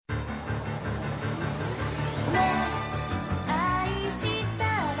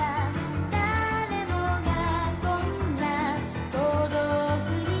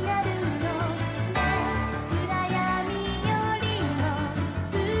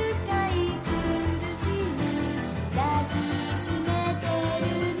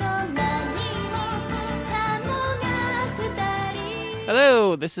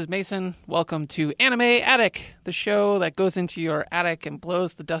Hello, this is Mason. Welcome to Anime Attic, the show that goes into your attic and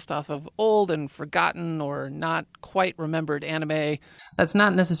blows the dust off of old and forgotten or not quite remembered anime. That's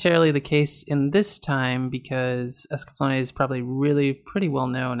not necessarily the case in this time because Escaflowne is probably pretty well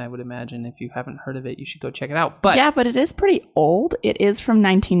known, I would imagine. If you haven't heard of it, you should go check it out. But it is pretty old. It is from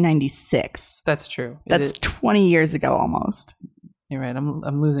 1996. That's true. That's 20 years ago almost. You're right.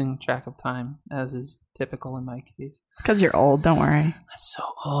 I'm losing track of time, as is typical in my case. It's because you're old. Don't worry. I'm so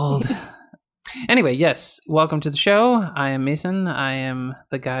old. Anyway, yes. Welcome to the show. I am Mason. I am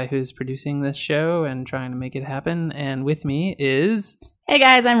the guy who's producing this show and trying to make it happen. And with me is... Hey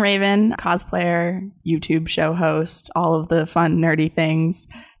guys, I'm Raven, cosplayer, YouTube show host, all of the fun nerdy things,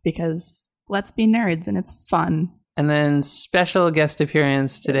 because let's be nerds and it's fun. And then special guest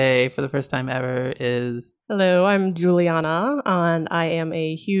appearance today for the first time ever is... Hello, I'm Juliana, and I am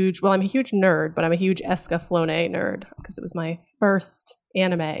a huge nerd, but I'm a huge Escaflowne nerd because it was my first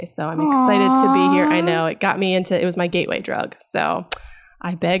anime, so I'm excited to be here. I know, it was my gateway drug, so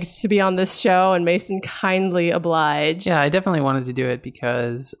I begged to be on this show, and Mason kindly obliged. Yeah, I definitely wanted to do it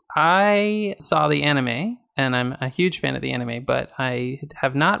because I saw the anime, and I'm a huge fan of the anime, but I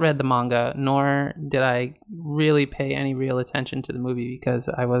have not read the manga, nor did I really pay any real attention to the movie because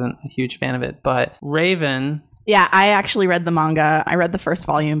I wasn't a huge fan of it. But Raven... Yeah, I actually read the manga. I read the first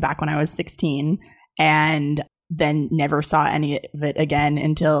volume back when I was 16, and then never saw any of it again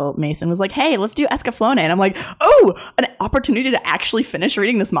until Mason was like, hey, let's do Escaflowne. And I'm like, oh, an opportunity to actually finish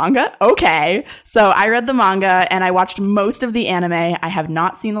reading this manga? Okay. So I read the manga and I watched most of the anime. I have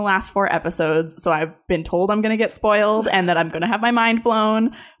not seen the last 4 episodes, so I've been told I'm going to get spoiled and that I'm going to have my mind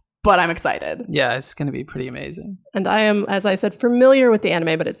blown. But I'm excited. Yeah, it's going to be pretty amazing. And I am, as I said, familiar with the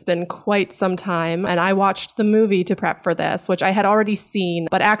anime, but it's been quite some time. And I watched the movie to prep for this, which I had already seen.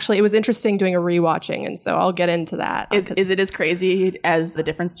 But actually, it was interesting doing a rewatching. And so I'll get into that. Is it as crazy as the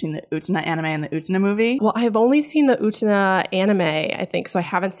difference between the Utena anime and the Utena movie? Well, I've only seen the Utena anime, I think. So I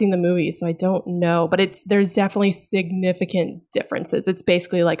haven't seen the movie, so I don't know. But there's definitely significant differences. It's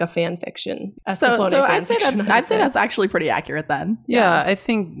basically like a fan fiction. So I'd say that's actually pretty accurate then. Yeah, I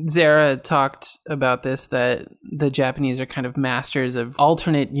think Zara talked about this, that the Japanese are kind of masters of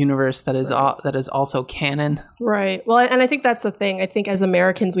alternate universe that is that is also canon. Right. Well, and I think that's the thing. I think as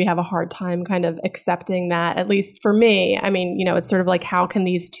Americans, we have a hard time kind of accepting that, at least for me. I mean, it's sort of like, how can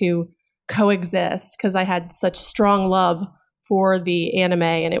these two coexist? Because I had such strong love for the anime,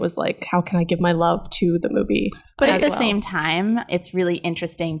 and it was like, how can I give my love to the movie? But at the same time, it's really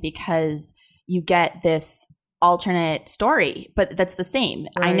interesting because you get this alternate story, but that's the same.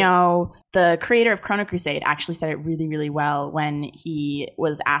 Right. I know the creator of Chrono Crusade actually said it really, really well when he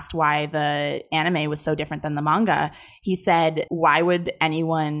was asked why the anime was so different than the manga. He said, why would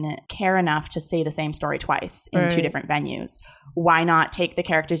anyone care enough to say the same story twice in 2 different venues? Why not take the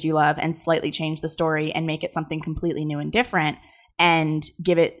characters you love and slightly change the story and make it something completely new and different and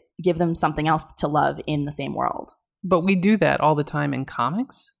give them something else to love in the same world? But we do that all the time in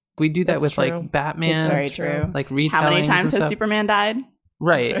comics. We do that with like Batman. It's very true. Like retellings. How many times has Superman died?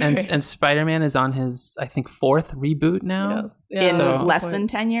 Right. And Spider-Man is on his, I think, 4th reboot now. Yes. Yeah. In less than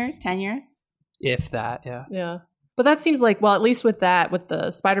 10 years? 10 years? If that, yeah. Yeah. But that seems like, well, at least with the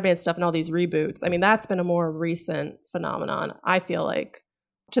Spider-Man stuff and all these reboots, I mean, that's been a more recent phenomenon, I feel like,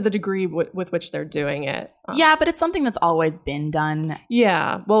 to the degree with which they're doing it. Yeah, but it's something that's always been done.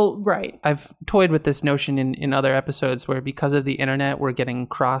 Yeah, well, right. I've toyed with this notion in other episodes where because of the internet, we're getting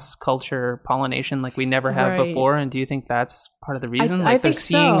cross-culture pollination like we never have before. And do you think that's part of the reason? I think they're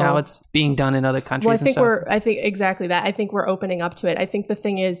seeing how it's being done in other countries. Well, I think exactly that. I think we're opening up to it. I think the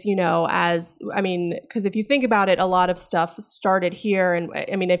thing is, because if you think about it, a lot of stuff started here. And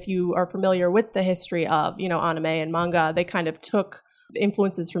I mean, if you are familiar with the history of, anime and manga, they kind of took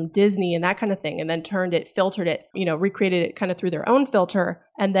influences from Disney and that kind of thing, and then filtered it, recreated it kind of through their own filter.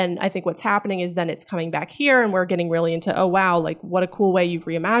 And then I think what's happening is then it's coming back here and we're getting really into, oh, wow, like what a cool way you've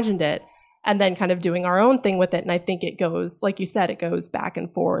reimagined it. And then kind of doing our own thing with it. And I think it goes, like you said, it goes back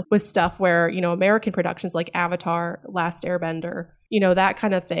and forth with stuff where, American productions like Avatar, Last Airbender, that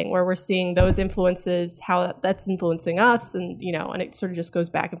kind of thing, where we're seeing those influences, how that's influencing us, and, and it sort of just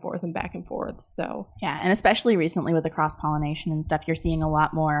goes back and forth and back and forth. So, yeah. And especially recently with the cross-pollination and stuff, you're seeing a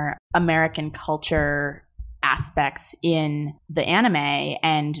lot more American culture aspects in the anime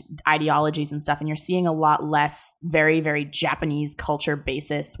and ideologies and stuff. And you're seeing a lot less very, very Japanese culture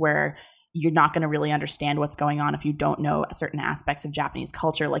basis where you're not going to really understand what's going on if you don't know certain aspects of Japanese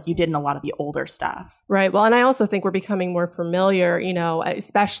culture like you did in a lot of the older stuff. Right. Well, and I also think we're becoming more familiar,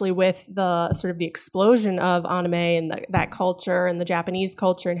 especially with the sort of the explosion of anime and that culture and the Japanese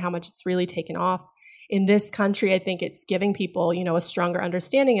culture and how much it's really taken off in this country, I think it's giving people, you know, a stronger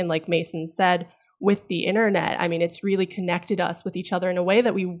understanding. And like Mason said, with the internet, I mean, it's really connected us with each other in a way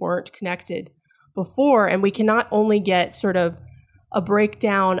that we weren't connected before. And we can not only get sort of a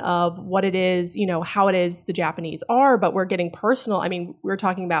breakdown of what it is, you know, how it is the Japanese are, but we're getting personal. I mean, we're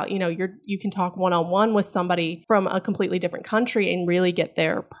talking about, you know, you can talk one-on-one with somebody from a completely different country and really get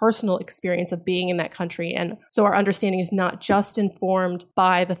their personal experience of being in that country. And so our understanding is not just informed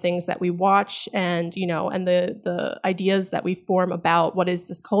by the things that we watch and, you know, and the ideas that we form about what is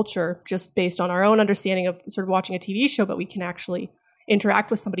this culture just based on our own understanding of sort of watching a TV show, but we can actually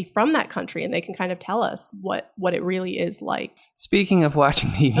interact with somebody from that country and they can kind of tell us what it really is like. Speaking of watching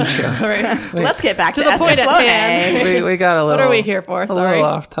TV shows, right. Let's get back to the point at hand. We got a little. What are we here for? Sorry. A little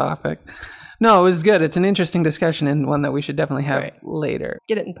off topic. No, it was good. It's an interesting discussion and one that we should definitely have later.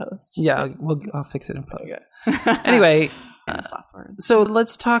 Get it in post. Yeah, I'll fix it in post. Okay. Anyway. Last word. So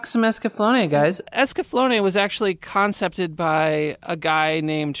let's talk some Escaflowne, guys. Escaflowne was actually concepted by a guy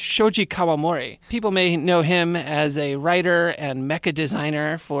named Shoji Kawamori. People may know him as a writer and mecha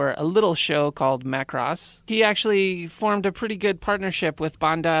designer for a little show called Macross. He actually formed a pretty good partnership with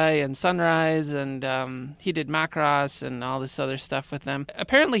Bandai and Sunrise, and he did Macross and all this other stuff with them.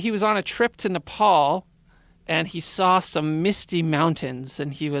 Apparently, he was on a trip to Nepal, and he saw some misty mountains,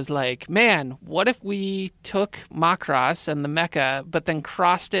 and he was like, man, what if we took Macross and the mecha, but then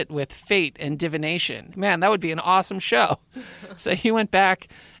crossed it with fate and divination? Man, that would be an awesome show. So he went back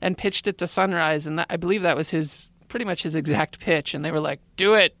and pitched it to Sunrise, and I believe that was pretty much his exact pitch, and they were like,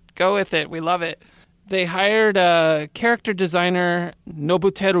 do it, go with it, we love it. They hired a character designer,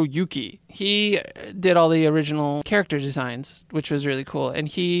 Nobuteru Yuki. He did all the original character designs, which was really cool, and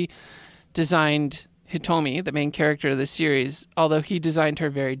he designed Hitomi, the main character of the series, although he designed her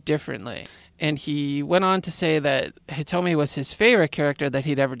very differently. And he went on to say that Hitomi was his favorite character that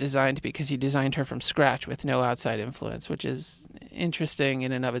he'd ever designed because he designed her from scratch with no outside influence, which is interesting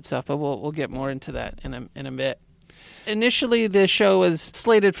in and of itself, but we'll get more into that in a bit. Initially, the show was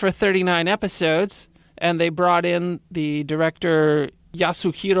slated for 39 episodes, and they brought in the director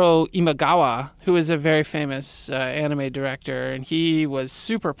Yasuhiro Imagawa, who is a very famous anime director, and he was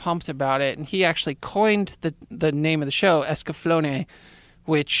super pumped about it, and he actually coined the name of the show, Escaflowne,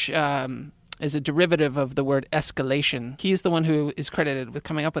 which is a derivative of the word escalation. He's the one who is credited with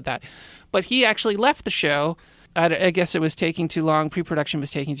coming up with that. But he actually left the show. I guess it was taking too long, pre-production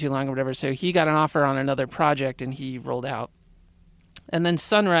was taking too long or whatever, so he got an offer on another project, and he rolled out. And then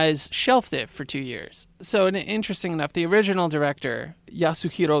Sunrise shelved it for 2 years. So interesting enough, the original director,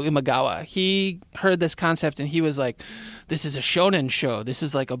 Yasuhiro Imagawa, he heard this concept and he was like, this is a shonen show. This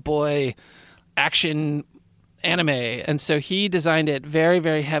is like a boy action anime. And so he designed it very,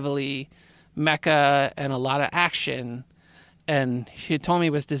 very heavily mecha and a lot of action. And Hitomi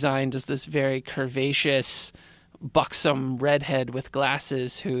was designed as this very curvaceous, buxom redhead with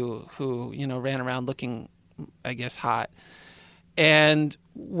glasses who ran around looking, I guess, hot. And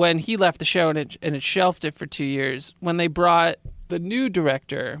when he left the show and it shelved it for 2 years, when they brought the new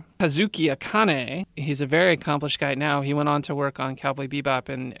director, Kazuki Akane, he's a very accomplished guy now. He went on to work on Cowboy Bebop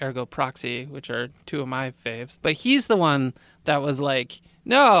and Ergo Proxy, which are two of my faves. But he's the one that was like,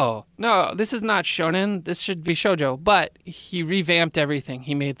 no, this is not shonen. This should be shoujo. But he revamped everything.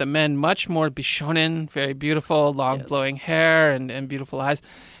 He made the men much more bishonen, very beautiful, long flowing hair and beautiful eyes.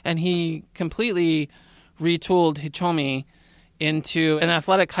 And he completely retooled Hitomi into an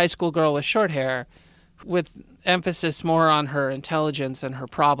athletic high school girl with short hair with emphasis more on her intelligence and her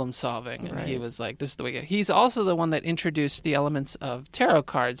problem solving. And he was like, this is the way. He's also the one that introduced the elements of tarot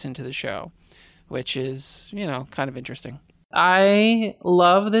cards into the show, which is, kind of interesting. I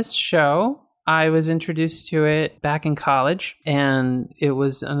love this show. I was introduced to it back in college, and it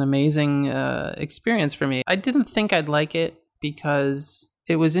was an amazing experience for me. I didn't think I'd like it because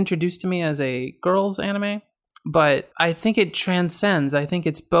it was introduced to me as a girls' anime. But I think it transcends. I think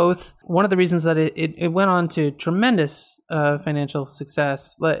it's both one of the reasons that it went on to tremendous financial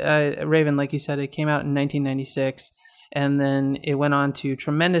success. Raven, like you said, it came out in 1996, and then it went on to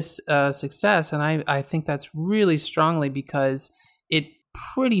tremendous success. And I think that's really strongly because it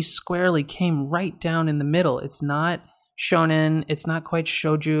pretty squarely came right down in the middle. It's not shonen, it's not quite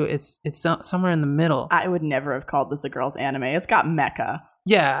shoujo, it's somewhere in the middle. I would never have called this a girls' anime. It's got mecha.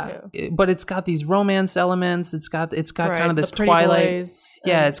 But it's got these romance elements. It's got kind of this Twilight.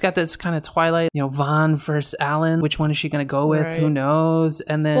 It's got this kind of Twilight, Vaughn versus Alan. Which one is she going to go with? Right. Who knows?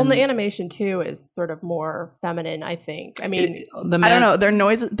 And then, the animation too is sort of more feminine, I think. I mean, I don't know. Their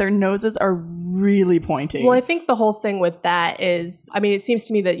noses are really pointy. Well, I think the whole thing with that is, I mean, it seems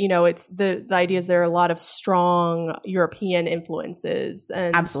to me that it's the idea is there are a lot of strong European influences,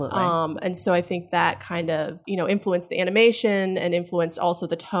 and absolutely, and so I think that kind of influenced the animation and influenced also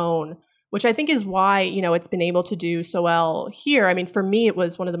the tone, which I think is why, it's been able to do so well here. I mean, for me, it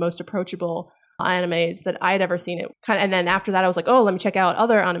was one of the most approachable animes that I'd ever seen. It and then after that, I was like, oh, let me check out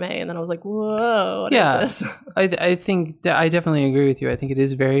other anime. And then I was like, whoa, what is this? I think that I definitely agree with you. I think it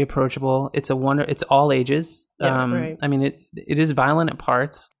is very approachable. It's it's all ages. Right. I mean, it is violent at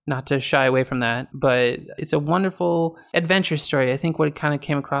parts, not to shy away from that, but it's a wonderful adventure story. I think what it kind of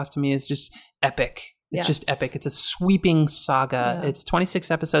came across to me is just epic. It's just epic. It's a sweeping saga. Yeah. It's 26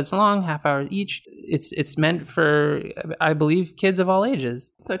 episodes long, half hour each. It's meant for, I believe, kids of all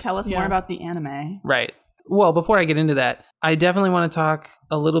ages. So tell us more about the anime. Right. Well, before I get into that, I definitely want to talk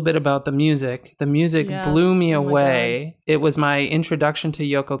a little bit about the music. The music blew me away. It was my introduction to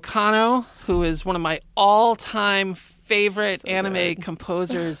Yoko Kanno, who is one of my all-time favorite anime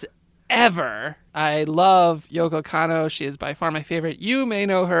composers ever. I love Yoko Kanno. She is by far my favorite. You may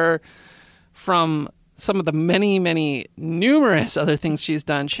know her from some of the many, many numerous other things she's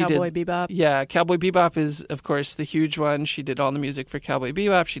done. Cowboy Bebop. Yeah, Cowboy Bebop is, of course, the huge one. She did all the music for Cowboy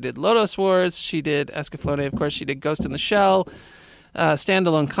Bebop. She did Lodoss Wars. She did Escaflowne, of course. She did Ghost in the Shell,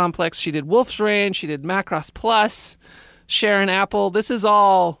 Standalone Complex. She did Wolf's Rain. She did Macross Plus, Sharon Apple. This is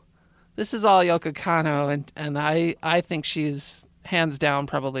all Yoko Kanno, and I think she's hands down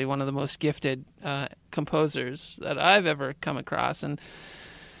probably one of the most gifted composers that I've ever come across. And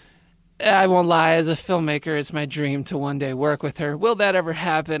I won't lie, as a filmmaker, it's my dream to one day work with her. Will that ever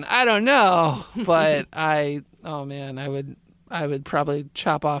happen? I don't know. But I would probably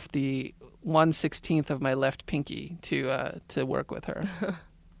chop off the 1/16 of my left pinky to work with her.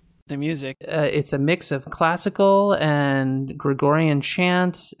 The music, it's a mix of classical and Gregorian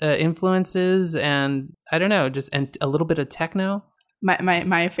chant influences, and I don't know, and a little bit of techno.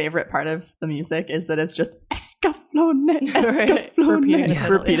 My favorite part of the music is that it's just Escaflowne, Escaflowne,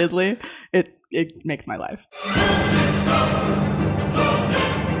 repeatedly. It makes my life.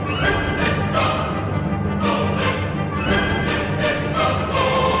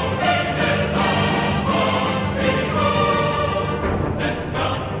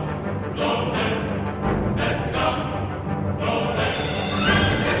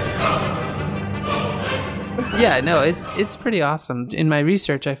 Yeah, no, it's pretty awesome. In my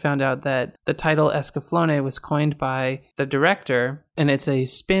research, I found out that the title Escaflowne was coined by the director, and it's a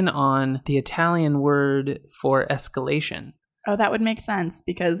spin on the Italian word for escalation. Oh, that would make sense,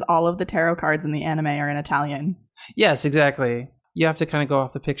 because all of the tarot cards in the anime are in Italian. Yes, exactly. You have to kind of go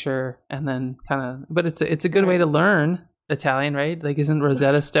off the picture and then but it's a good way to learn Italian, right? Like, isn't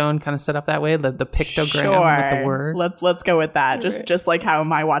Rosetta Stone kind of set up that way? The pictogram with the word. Let's go with that. Just like how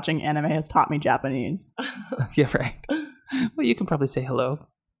my watching anime has taught me Japanese. Yeah, right. Well, you can probably say hello,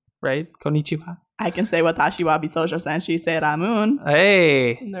 right? Konnichiwa. I can say watashi wa bisoujo senshi se ramun.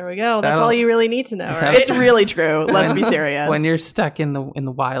 Hey, there we go. That's all you really need to know, right? It's really true. Let's be serious. When you're stuck in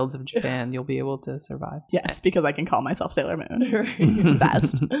the wilds of Japan, you'll be able to survive. Yes, because I can call myself Sailor Moon. He's the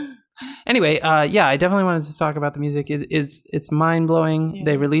best. Anyway, I definitely wanted to talk about the music. It's mind-blowing. Yeah.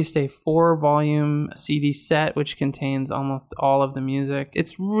 They released a 4-volume CD set, which contains almost all of the music.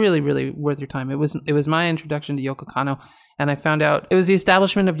 It's really, really worth your time. It was my introduction to Yoko Kanno, and I found out it was the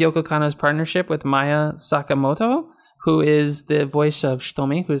establishment of Yoko Kanno's partnership with Maya Sakamoto, who is the voice of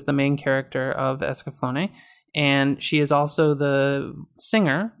Shitomi, who is the main character of Escaflowne. And she is also the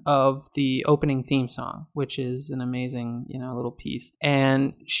singer of the opening theme song, which is an amazing, little piece.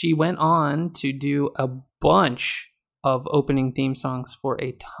 And she went on to do a bunch of opening theme songs for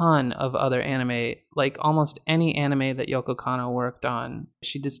a ton of other anime, like almost any anime that Yoko Kanno worked on.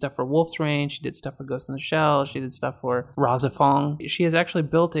 She did stuff for Wolf's Rain, she did stuff for Ghost in the Shell, she did stuff for Razafong. She has actually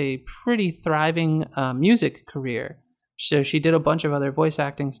built a pretty thriving music career. So she did a bunch of other voice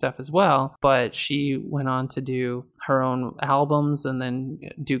acting stuff as well, but she went on to do her own albums and then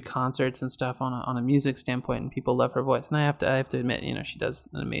do concerts and stuff on a music standpoint, and people love her voice. And I have to admit, she does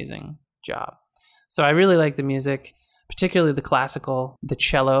an amazing job. So I really like the music, particularly the classical, the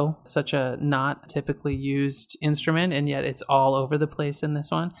cello, such a not typically used instrument, and yet it's all over the place in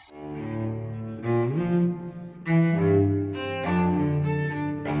this one.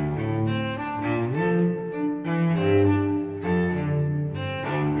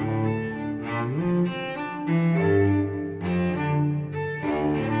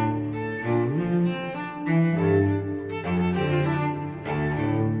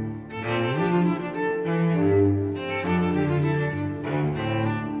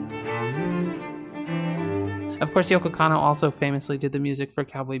 of course, Yoko Kanno also famously did the music for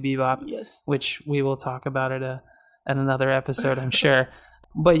Cowboy Bebop, which we will talk about at another episode, I'm sure.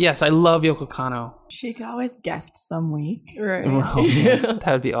 But yes, I love Yoko Kanno. She could always guest some week. Right. Oh, man, that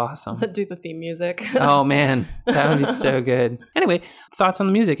would be awesome. Do the theme music. Oh, man. That would be so good. Anyway, thoughts on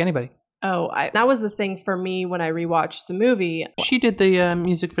the music? Anybody? Oh, that was the thing for me when I rewatched the movie. She did the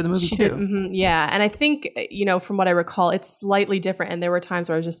music for the movie, too. Yeah. And I think, from what I recall, it's slightly different. And there were times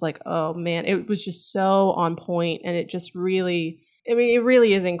where I was just like, oh, man, it was just so on point. And it just really... I mean, it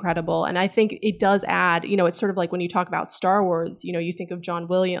really is incredible. And I think it does add, it's sort of like when you talk about Star Wars, you think of John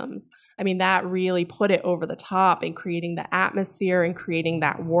Williams. I mean, that really put it over the top in creating the atmosphere and creating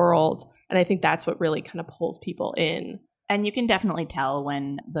that world. And I think that's what really kind of pulls people in. And you can definitely tell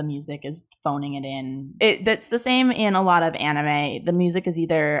when the music is phoning it in. That's the same in a lot of anime. The music is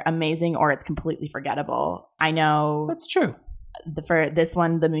either amazing or it's completely forgettable. I know. That's true. For this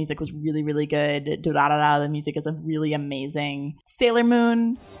one, the music was really, really good. Durarara, the music is really amazing. Sailor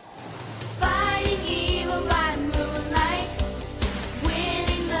Moon. Fighting evil by moonlight,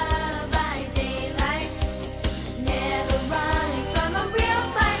 winning love by daylight, never running from a real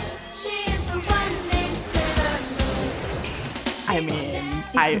fight. She is the one named Sailor Moon.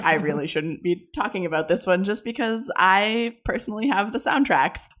 I mean, I really shouldn't be talking about this one just because I personally have the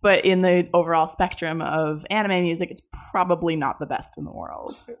soundtracks. But in the overall spectrum of anime music, it's probably not the best in the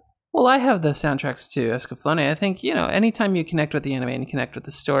world. Well, I have the soundtracks too, Escaflowne. I think, anytime you connect with the anime and you connect with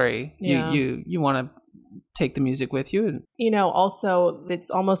the story, you want to take the music with you. Also, it's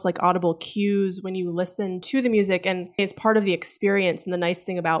almost like audible cues when you listen to the music, and it's part of the experience. And the nice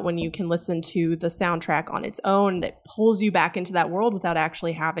thing about when you can listen to the soundtrack on its own, it pulls you back into that world without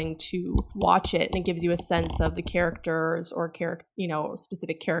actually having to watch it. And it gives you a sense of the characters or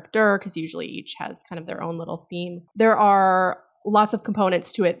specific character, because usually each has kind of their own little theme. There are lots of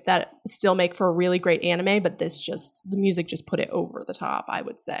components to it that still make for a really great anime, but the music just put it over the top, I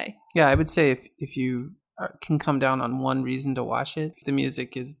would say. Yeah, I would say if you can come down on one reason to watch it, the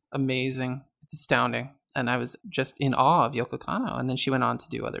music is amazing. It's astounding. And I was just in awe of Yoko Kanno. And then she went on to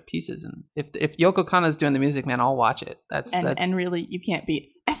do other pieces. And if Yoko Kanno's doing the music, man, I'll watch it. That's really, you can't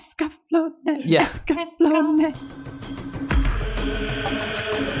beat Escaflowne. Yeah. Escaflowne.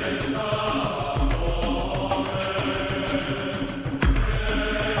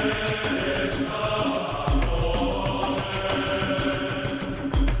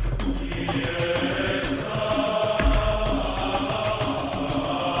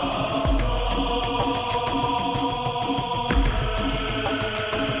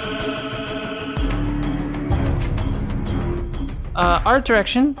 Art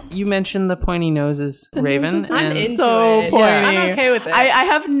direction. You mentioned the pointy noses, Raven. I'm into so it. pointy. Yeah, I'm okay with it. I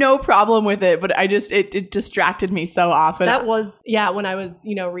have no problem with it, but it distracted me so often. That was, when I was,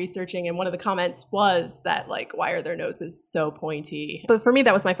 researching, and one of the comments was that, like, why are their noses so pointy? But for me,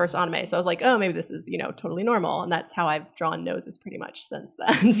 that was my first anime, so I was like, oh, maybe this is, totally normal, and that's how I've drawn noses pretty much since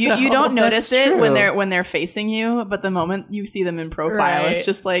then. You don't notice it true. when they're facing you, but the moment you see them in profile, it's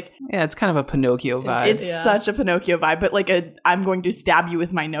just like... Yeah, it's kind of a Pinocchio vibe. It's such a Pinocchio vibe, but like I'm going to stab you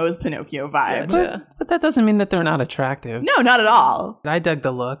with my nose Pinocchio vibe. Gotcha. But that doesn't mean that they're not attractive. No, not at all. I dug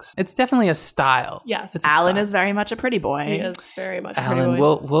the looks. It's definitely a style. Yes. Alan is very much a pretty boy. He is very much a Alan, pretty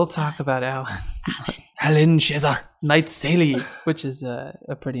boy. we'll talk about Alan. Alan Cesar, Knight Saley, which is a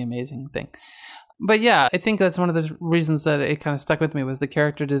pretty amazing thing. But yeah, I think that's one of the reasons that it kind of stuck with me was the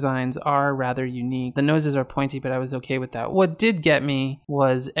character designs are rather unique. The noses are pointy, but I was okay with that. What did get me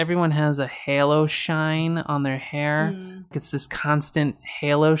was everyone has a halo shine on their hair. It's this constant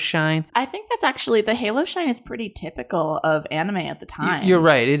halo shine. I think that's actually, the halo shine is pretty typical of anime at the time. You're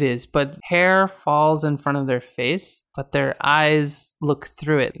right, it is. But hair falls in front of their face, but their eyes look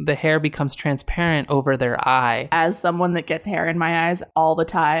through it. The hair becomes transparent over their eye. As someone that gets hair in my eyes all the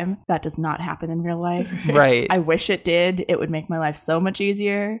time, that does not happen in real life. Right. I wish it did. It would make my life so much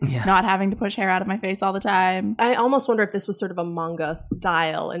easier. Yeah. Not having to push hair out of my face all the time. I almost wonder if this was sort of a manga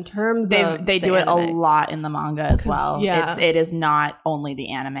style in terms of they do it a lot in the manga as well. Yeah. It is not only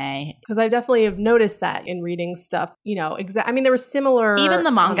the anime. Because I definitely have noticed that in reading stuff. I mean, there were similar... Even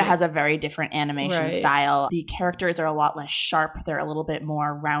the manga has a very different animation Right. style. The characters are a lot less sharp. They're a little bit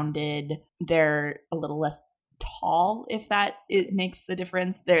more rounded. They're a little less tall, if it makes a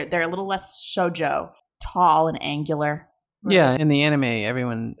difference. They're a little less shoujo, tall and angular. Right. Yeah, in the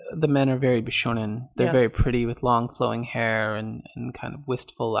anime, the men are very bishonen. They're very pretty with long flowing hair and kind of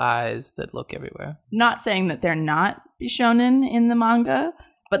wistful eyes that look everywhere. Not saying that they're not bishonen in the manga,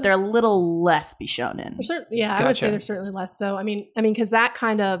 but they're a little less bishonen. I would say they're certainly less so. I mean, because that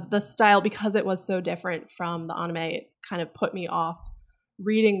kind of, the style, because it was so different from the anime, it kind of put me off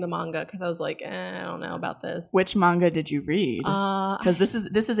reading the manga because I was like, I don't know about this. Which manga did you read? Because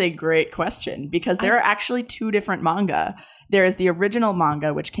this is a great question, because there are actually two different manga. There is the original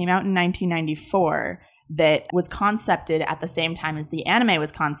manga, which came out in 1994, that was concepted at the same time as the anime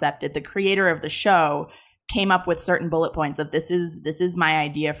was concepted. The creator of the show came up with certain bullet points of this is my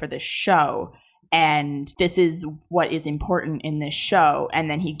idea for this show, and this is what is important in this show. And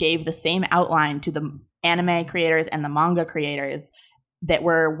then he gave the same outline to the anime creators and the manga creators that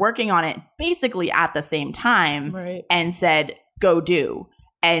were working on it basically at the same time, right, and said, go do.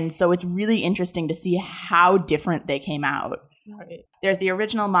 And so it's really interesting to see how different they came out. Right. There's the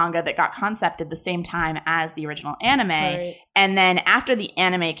original manga that got concepted the same time as the original anime. Right. And then after the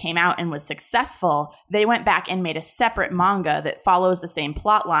anime came out and was successful, they went back and made a separate manga that follows the same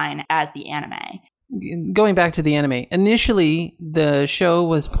plot line as the anime. Going back to the anime, initially the show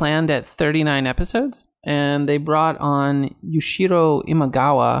was planned at 39 episodes, and they brought on Yushiro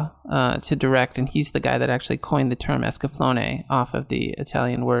Imagawa to direct, and he's the guy that actually coined the term Escaflowne off of the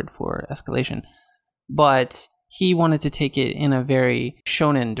Italian word for escalation. But he wanted to take it in a very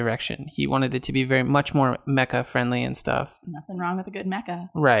shonen direction. He wanted it to be very much more mecha friendly and stuff. Nothing wrong with a good mecha.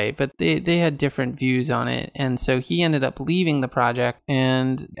 Right, but they had different views on it, and so he ended up leaving the project,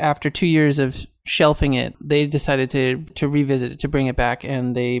 and after 2 years of shelving it, they decided to revisit it, to bring it back,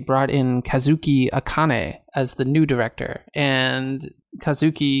 and they brought in Kazuki Akane as the new director, and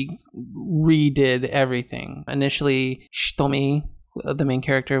Kazuki redid everything. Initially, Shitomi, the main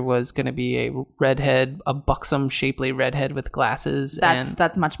character, was going to be a redhead, a buxom, shapely redhead with glasses.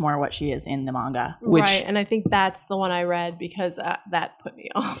 That's much more what she is in the manga. Right, and I think that's the one I read because that put me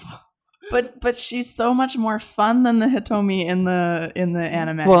off. But she's so much more fun than the Hitomi in the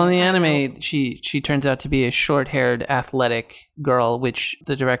anime. Well, in the anime, she turns out to be a short-haired, athletic girl, which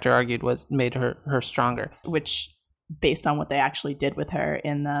the director argued made her stronger. Which, based on what they actually did with her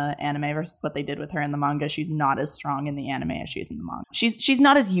in the anime versus what they did with her in the manga, she's not as strong in the anime as she is in the manga. She's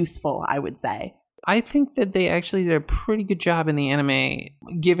not as useful, I would say. I think that they actually did a pretty good job in the anime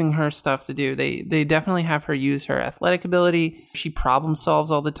giving her stuff to do. They definitely have her use her athletic ability. She problem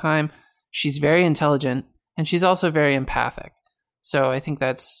solves all the time. She's very intelligent, and she's also very empathic. So I think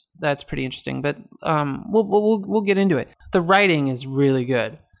that's pretty interesting. But we'll get into it. The writing is really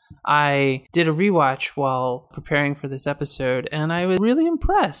good. I did a rewatch while preparing for this episode, and I was really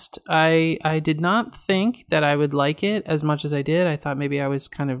impressed. I did not think that I would like it as much as I did. I thought maybe I was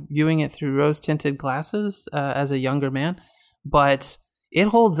kind of viewing it through rose-tinted glasses as a younger man. But it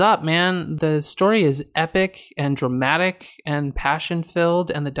holds up, man. The story is epic and dramatic and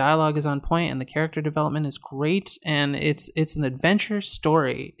passion-filled, and the dialogue is on point, and the character development is great, and it's an adventure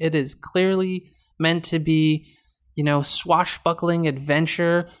story. It is clearly meant to be, swashbuckling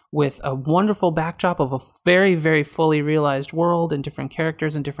adventure with a wonderful backdrop of a very, very fully realized world and different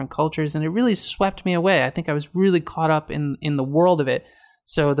characters and different cultures, and it really swept me away. I think I was really caught up in the world of it.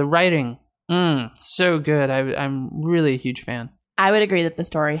 So the writing, so good. I'm really a huge fan. I would agree that the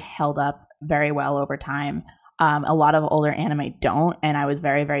story held up very well over time. A lot of older anime don't, and I was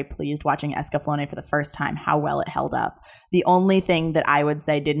very, very pleased watching Escaflowne for the first time how well it held up. The only thing that I would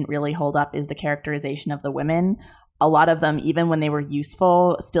say didn't really hold up is the characterization of the women. A lot of them, even when they were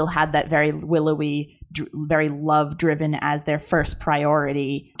useful, still had that very willowy, very love-driven as their first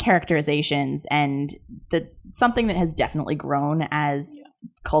priority characterizations, and something that has definitely grown as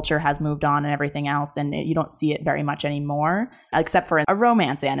culture has moved on and everything else, and you don't see it very much anymore, except for a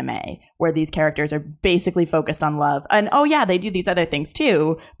romance anime where these characters are basically focused on love. And they do these other things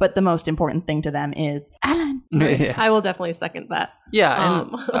too, but the most important thing to them is Alan. Yeah. I will definitely second that. Yeah,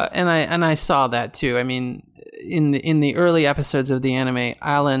 and I saw that too. I mean, in the early episodes of the anime,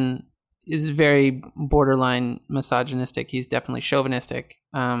 Alan is very borderline misogynistic. He's definitely chauvinistic.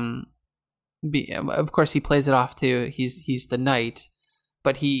 Of course, he plays it off too. He's the knight,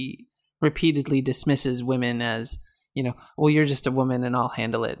 but he repeatedly dismisses women as, well, you're just a woman and I'll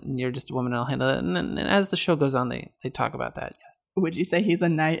handle it, and you're just a woman and I'll handle it. And as the show goes on, they talk about that. Yes. Would you say he's a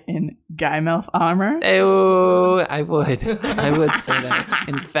knight in guy mouth armor? Oh, I would say that.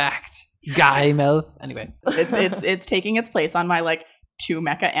 In fact, guy mouth. Anyway, it's taking its place on my two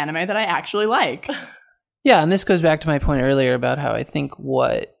mecha anime that I actually like. Yeah, and this goes back to my point earlier about how I think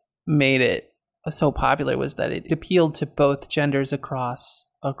what made it so popular was that it appealed to both genders across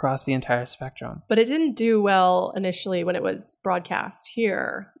the entire spectrum. But it didn't do well initially when it was broadcast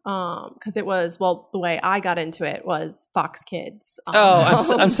here, because it was, the way I got into it was Fox Kids.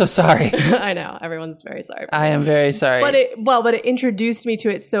 I'm so sorry. I know, everyone's very sorry. I am very sorry. But it introduced me to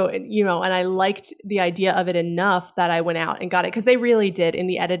it, so and I liked the idea of it enough that I went out and got it, because they really did in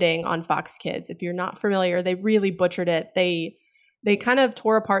the editing on Fox Kids. If you're not familiar, they really butchered it. They they kind of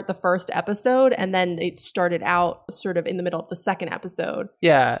tore apart the first episode and then it started out sort of in the middle of the second episode.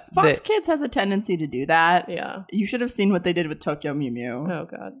 Yeah. Fox Kids has a tendency to do that. Yeah. You should have seen what they did with Tokyo Mew Mew. Oh,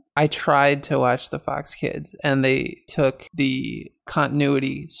 God. I tried to watch the Fox Kids and they took the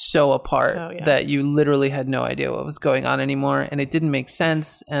continuity so apart that you literally had no idea what was going on anymore, and it didn't make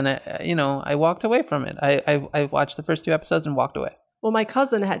sense. And I walked away from it. I watched the first 2 episodes and walked away. Well, my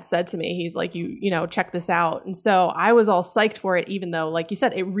cousin had said to me, he's like, you know, check this out. And so I was all psyched for it, even though, like you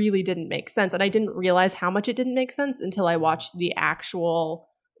said, it really didn't make sense. And I didn't realize how much it didn't make sense until I watched the actual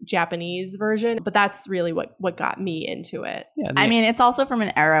Japanese version. But that's really what got me into it. Yeah, I mean, it's also from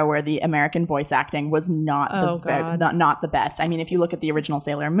an era where the American voice acting was not the best. I mean, if you look at the original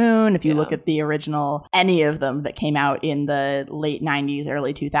Sailor Moon, if you look at the original any of them that came out in the late 90s,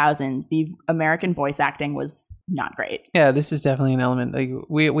 early 2000s, the American voice acting was not great. Yeah, this is definitely an element. Like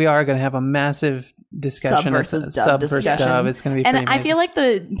we are going to have a massive discussion sub versus dub. Sub versus dub. It's going to be and pretty I amazing. feel like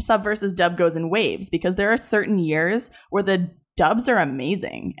the sub versus dub goes in waves because there are certain years where the dubs are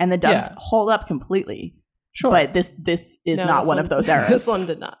amazing and the dubs hold up completely. Sure. But this is not one of those eras. This one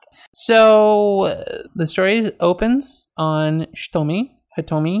did not. So the story opens on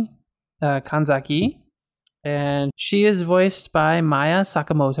Hitomi Kanzaki, and she is voiced by Maya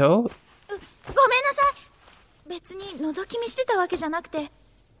Sakamoto. ごめんなさい。別に覗き見してたわけじゃなくて。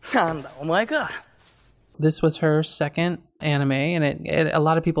なんだお前か。This was her second anime, and a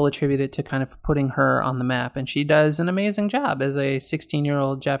lot of people attribute it to kind of putting her on the map, and she does an amazing job as a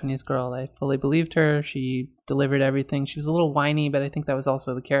 16-year-old Japanese girl. I fully believed her. She delivered everything. She was a little whiny, but I think that was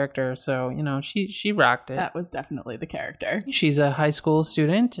also the character, so, you know, she rocked it. That was definitely the character. She's a high school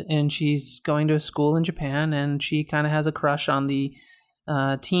student, and she's going to a school in Japan, and she kind of has a crush on the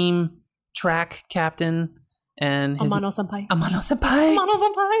team track captain and his... Amano-senpai. Amano-senpai!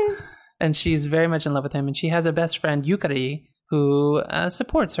 Amano-senpai! And she's very much in love with him. And she has a best friend, Yukari, who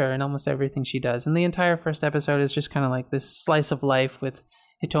supports her in almost everything she does. And the entire first episode is just kind of like this slice of life with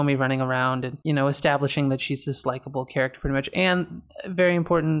Hitomi running around and, you know, establishing that she's this likable character pretty much. And a very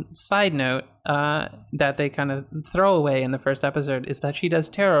important side note that they kind of throw away in the first episode is that she does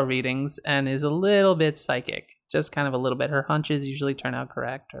tarot readings and is a little bit psychic. Just kind of a little bit. Her hunches usually turn out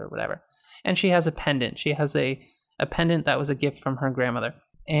correct or whatever. And she has a pendant. She has a pendant that was a gift from her grandmother.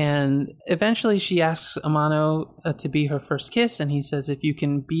 And eventually she asks Amano to be her first kiss, and he says if you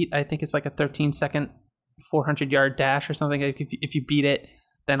can beat, I think it's like a 13-second 400-yard dash or something, if you beat it,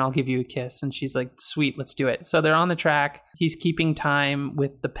 then I'll give you a kiss. And she's like, sweet, let's do it. So they're on the track. He's keeping time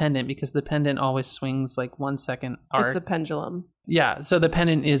with the pendant because the pendant always swings like 1 second arc. It's a pendulum. Yeah, so the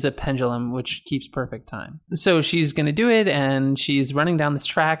pendant is a pendulum, which keeps perfect time. So she's going to do it, and she's running down this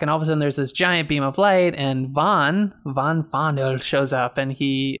track, and all of a sudden there's this giant beam of light, and Van Fandel shows up, and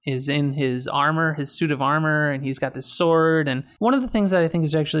he is in his armor, his suit of armor, and he's got this sword. And one of the things that I think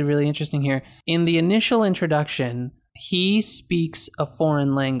is actually really interesting here, in the initial introduction, he speaks a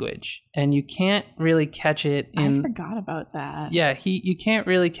foreign language, and you can't really catch it in... I forgot about that. Yeah, you can't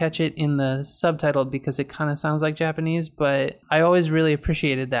really catch it in the subtitled because it kind of sounds like Japanese, but I always really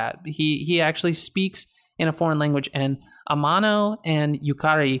appreciated that. He actually speaks in a foreign language, and Amano and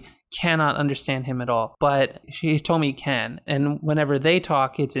Yukari cannot understand him at all, but Hitomi can, and whenever they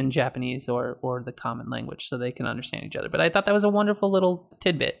talk, it's in Japanese or the common language, so they can understand each other. But I thought that was a wonderful little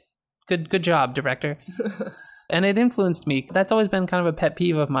tidbit. Good job, director. And it influenced me. That's always been kind of a pet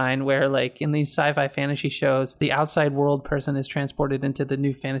peeve of mine where, like, in these sci-fi fantasy shows, the outside world person is transported into the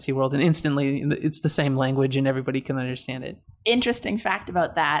new fantasy world and instantly it's the same language and everybody can understand it. Interesting fact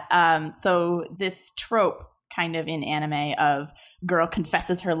about that. So this trope kind of in anime of girl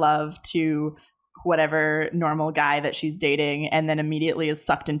confesses her love to whatever normal guy that she's dating and then immediately is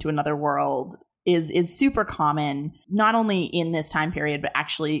sucked into another world is super common, not only in this time period, but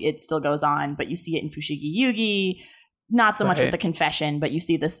actually it still goes on. But you see it in Fushigi Yugi, not so much with the confession, but you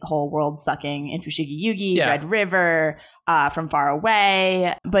see this whole world sucking in Fushigi Yugi, Red River, From Far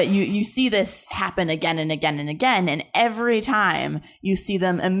Away. But you see this happen again and again and again. And every time you see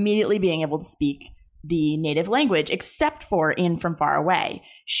them immediately being able to speak the native language, except for in From Far Away.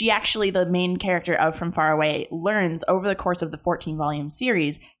 She actually, the main character of From Far Away, learns over the course of the 14-volume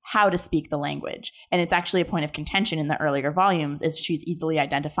series how to speak the language. And it's actually a point of contention in the earlier volumes is she's easily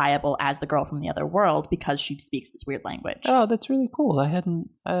identifiable as the girl from the other world because she speaks this weird language. Oh, that's really cool.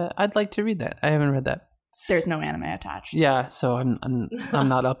 I'd like to read that. I haven't read that. There's no anime attached. Yeah, so I'm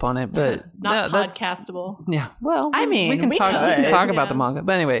not up on it, but not podcastable. Yeah, well, I mean, we can talk about yeah. the manga,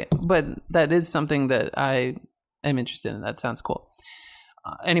 but anyway, but that is something that I am interested in. That sounds cool.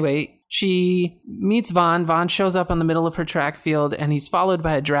 Anyway, she meets Vaughn. Vaughn shows up on the middle of her track field, and he's followed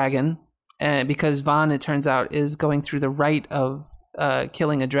by a dragon. because Vaughn, it turns out, is going through the rite of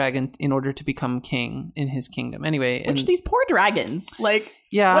killing a dragon in order to become king in his kingdom. Anyway, which these poor dragons, like,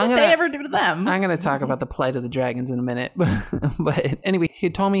 yeah, what did they ever do to them? I'm going to talk about the plight of the dragons in a minute. But anyway,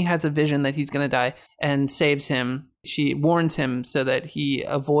 Hitomi has a vision that he's going to die and saves him. She warns him so that he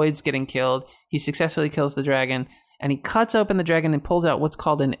avoids getting killed. He successfully kills the dragon, and he cuts open the dragon and pulls out what's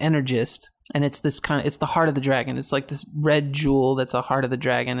called an energist. And it's this it's the heart of the dragon. It's like this red jewel that's a heart of the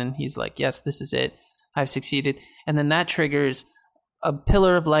dragon. And he's like, yes, this is it. I've succeeded. And then that triggers a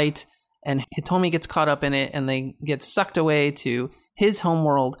pillar of light, and Hitomi gets caught up in it, and they get sucked away to his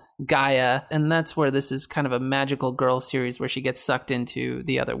homeworld, Gaia. And that's where this is kind of a magical girl series where she gets sucked into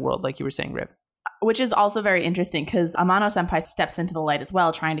the other world, like you were saying, Rip. Which is also very interesting because Amano-senpai steps into the light as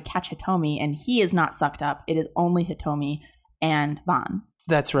well, trying to catch Hitomi, and he is not sucked up. It is only Hitomi and Vaughn.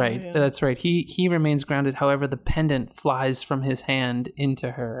 That's right. Oh, yeah. That's right. He remains grounded. However, the pendant flies from his hand into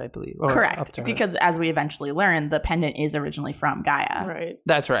her, I believe. Or Correct. up to her. Because as we eventually learn, the pendant is originally from Gaia. Right.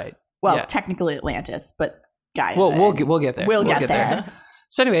 That's right. Well, Yeah. technically Atlantis, but Gaia. We'll get there. We'll get there.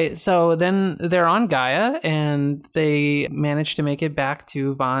 So anyway, so then they're on Gaia, and they manage to make it back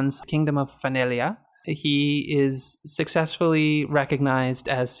to Vaughn's kingdom of Fanelia. He is successfully recognized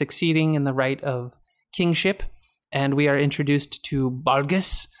as succeeding in the right of kingship, and we are introduced to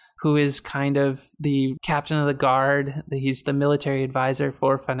Balgus, who is kind of the captain of the guard. He's the military advisor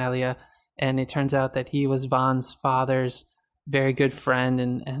for Fanelia, and it turns out that he was Vaughn's father's very good friend,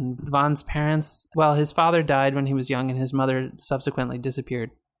 and Vaughn's parents, well, his father died when he was young, and his mother subsequently disappeared.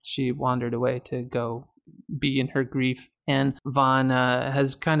 She wandered away to go be in her grief, and Vaughn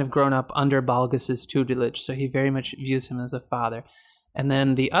has kind of grown up under Balgus's tutelage, so he very much views him as a father. And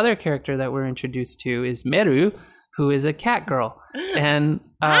then the other character that we're introduced to is Meru, who is a cat girl, and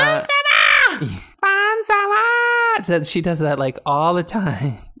Vaughn-sama! So she does that like all the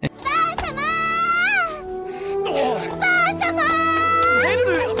time.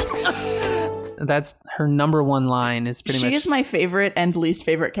 That's her number one line is pretty much. She is my favorite and least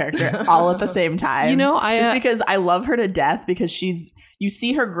favorite character all at the same time. You know, just because I love her to death because you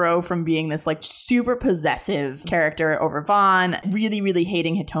see her grow from being this like super possessive character over Vaughn, really, really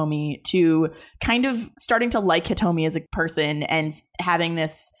hating Hitomi, to kind of starting to like Hitomi as a person and having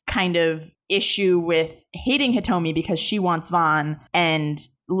this kind of issue with hating Hitomi because she wants Vaughn and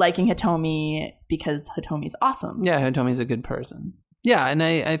liking Hitomi because Hitomi's awesome. Yeah, Hitomi's a good person. Yeah, and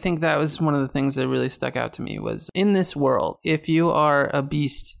I think that was one of the things that really stuck out to me was in this world, if you are a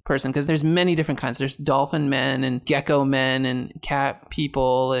beast person, because there's many different kinds. There's dolphin men and gecko men and cat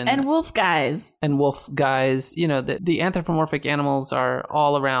people and wolf guys. And wolf guys. You know, the anthropomorphic animals are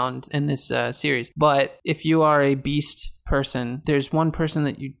all around in this series. But if you are a beast person, there's one person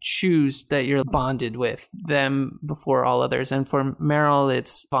that you choose that you're bonded with, them before all others. And for Meryl,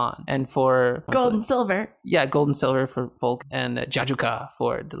 it's Vaughn. And for Gold and Silver. Yeah, Gold and Silver for Volk, and Jajuka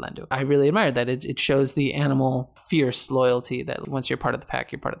for Delendo. I really admire that. It shows the animal fierce loyalty that once you're part of the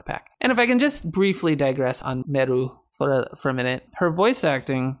pack, you're part of the pack. And if I can just briefly digress on Meru for a minute, her voice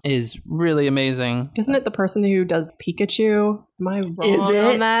acting is really amazing. Isn't it the person who does Pikachu? Am I wrong Is it?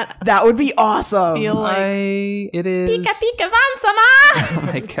 on that? That would be awesome. I feel like it is. Pika Pika Vansama!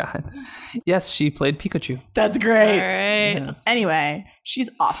 Oh my god. Yes, she played Pikachu. That's great. All right. Yes. Anyway, she's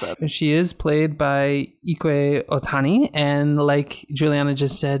awesome. She is played by Ikue Otani, and like Juliana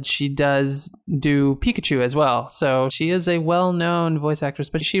just said, she does do Pikachu as well. So she is a well-known voice actress,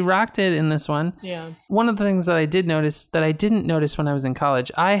 but she rocked it in this one. Yeah. One of the things that I did notice that I didn't notice when I was in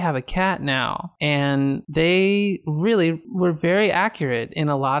college, I have a cat now, and they really were very accurate in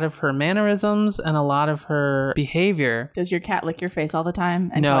a lot of her mannerisms and a lot of her behavior. Does your cat lick your face all the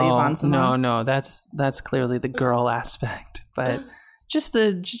time and call you Vansama? No, that's clearly the girl aspect, but just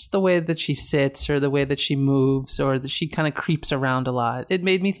the way that she sits or the way that she moves or that she kind of creeps around a lot. It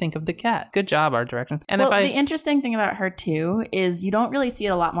made me think of the cat. Good job, art direction. And the interesting thing about her too is you don't really see it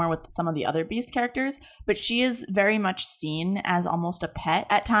a lot more with some of the other Beast characters, but she is very much seen as almost a pet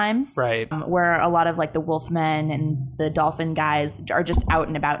at times. Right. Where a lot of like the wolfmen and the dolphin guys are just out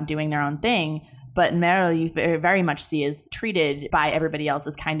and about and doing their own thing. But Meryl, you very much see, is treated by everybody else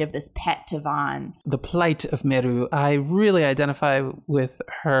as kind of this pet to Vaughn. The plight of Meru, I really identify with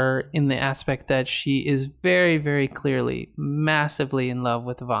her in the aspect that she is very, very clearly massively in love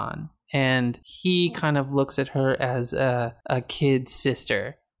with Vaughn. And he kind of looks at her as a kid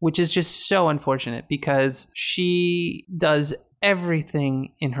sister, which is just so unfortunate because she does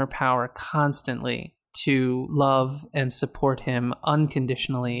everything in her power constantly to love and support him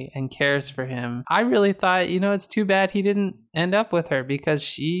unconditionally and cares for him. I really thought, it's too bad he didn't end up with her because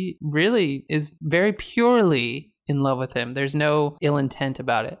she really is very purely in love with him. There's no ill intent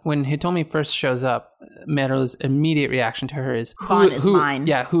about it. When Hitomi first shows up, Meru's immediate reaction to her is, Vaughn is mine.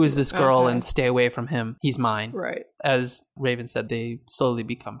 Yeah, who is this girl? Okay. And stay away from him. He's mine. Right. As Raven said, they slowly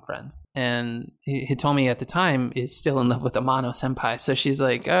become friends. And Hitomi at the time is still in love with Amano senpai. So she's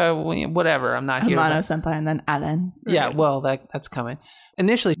like, whatever, I'm not here. Amano senpai and then Allen. Yeah, well, that's coming.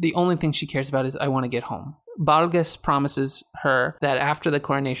 Initially, the only thing she cares about is, I want to get home. Balgas promises her that after the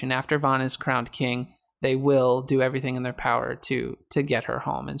coronation, after Vaughn is crowned king, they will do everything in their power to get her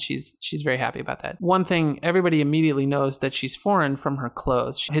home. And she's very happy about that. One thing, everybody immediately knows that she's foreign from her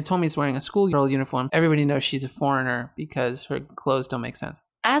clothes. Hitomi's wearing a schoolgirl uniform. Everybody knows she's a foreigner because her clothes don't make sense.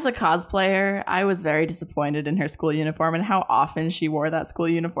 As a cosplayer, I was very disappointed in her school uniform and how often she wore that school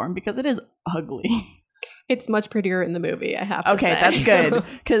uniform because it is ugly. It's much prettier in the movie, I have to say. Okay, that's good.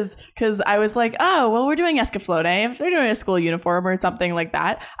 Because I was like, oh, well, we're doing Escaflowne. If they're doing a school uniform or something like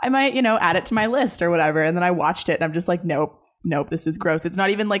that, I might, add it to my list or whatever. And then I watched it and I'm just like, nope, this is gross. It's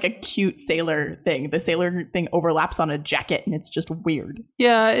not even like a cute sailor thing. The sailor thing overlaps on a jacket and it's just weird.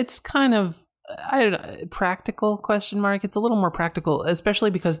 Yeah, it's kind of, I don't know, practical question mark. It's a little more practical, especially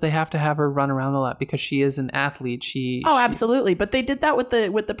because they have to have her run around a lot because she is an athlete. Absolutely. But they did that with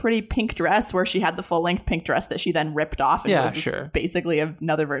the pretty pink dress where she had the full length pink dress that she then ripped off. And was basically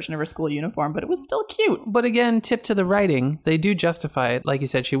another version of her school uniform, but it was still cute. But again, tip to the writing, they do justify it. Like you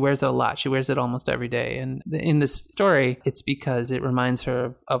said, she wears it a lot. She wears it almost every day. And in this story, it's because it reminds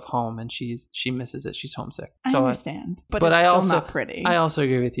her of home and she misses it. She's homesick. I understand. But it's still not pretty. I also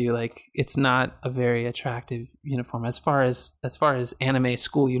agree with you. Like, it's not a very attractive uniform as far as anime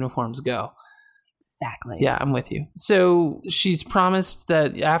school uniforms go. Exactly. Yeah, I'm with you. So she's promised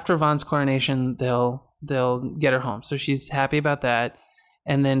that after Vaughn's coronation, they'll get her home. So she's happy about that.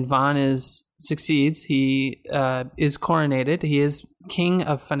 And then Vaughn succeeds. He is coronated. He is king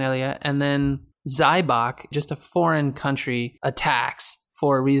of Phanelia. And then Zybok, just a foreign country, attacks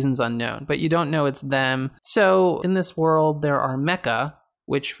for reasons unknown. But you don't know it's them. So in this world, there are mecha,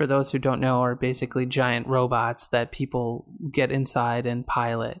 which for those who don't know are basically giant robots that people get inside and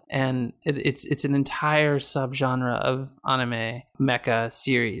pilot. And it's an entire subgenre of anime mecha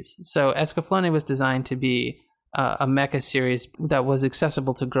series. So Escaflowne was designed to be a mecha series that was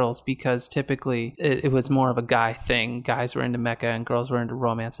accessible to girls because typically it was more of a guy thing. Guys were into mecha and girls were into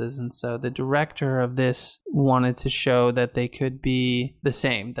romances. And so the director of this wanted to show that they could be the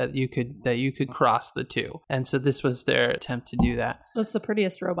same, that you could cross the two. And so this was their attempt to do that. That's the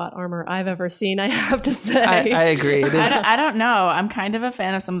prettiest robot armor I've ever seen, I have to say. I agree. I don't know. I'm kind of a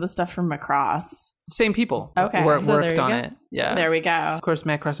fan of some of the stuff from Macross. Same people worked on it. Yeah. There we go. Of course,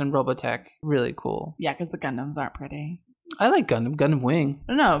 Macross and Robotech, really cool. Yeah, because the Gundams aren't pretty. I like Gundam Wing.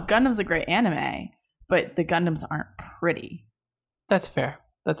 No, Gundam's a great anime, but the Gundams aren't pretty. That's fair.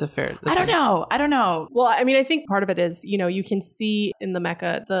 I don't know. Well, I mean, I think part of it is, you can see in the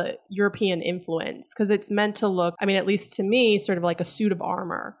mecha the European influence because it's meant to look, I mean, at least to me, sort of like a suit of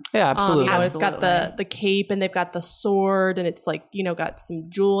armor. Yeah, absolutely. It's got the cape and they've got the sword and it's like, got some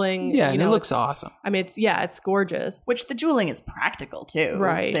jeweling. Yeah, and it looks awesome. I mean, it's gorgeous. Which the jeweling is practical too.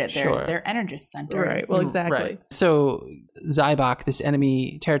 Right. They're energy centers. Right. Well, exactly. Right. So Zybok, this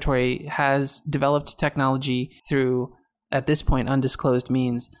enemy territory, has developed technology through, at this point, undisclosed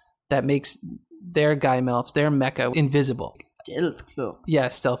means that makes their Guy-Melfs, their mecha, invisible. Stealth cloaks. Yeah,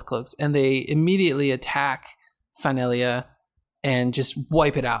 stealth cloaks. And they immediately attack Phanelia and just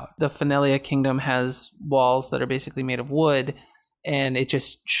wipe it out. The Phanelia kingdom has walls that are basically made of wood, and it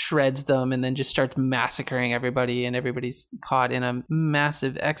just shreds them and then just starts massacring everybody, and everybody's caught in a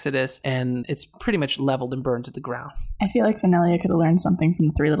massive exodus, and it's pretty much leveled and burned to the ground. I feel like Phanelia could have learned something from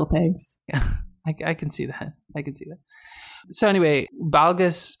the Three Little Pigs. Yeah. I can see that. So anyway,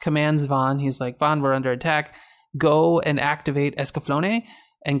 Balgas commands Vaughn. He's like, Vaughn, we're under attack. Go and activate Escaflowne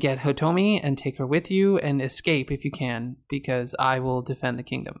and get Hitomi and take her with you and escape if you can, because I will defend the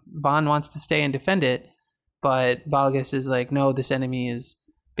kingdom. Vaughn wants to stay and defend it, but Balgas is like, no, this enemy is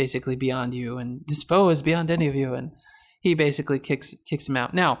basically beyond you, and this foe is beyond any of you. And he basically kicks him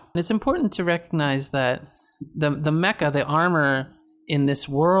out. Now, it's important to recognize that the mecha, the armor in this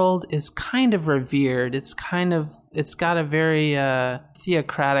world, is kind of revered. It's got a very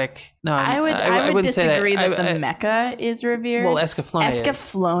theocratic. No, I would disagree that the mecha is revered. Well,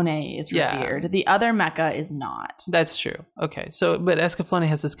 Escaflowne is revered. Yeah. The other mecha is not. That's true. Okay, but Escaflowne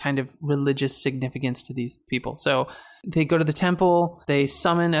has this kind of religious significance to these people. So they go to the temple. They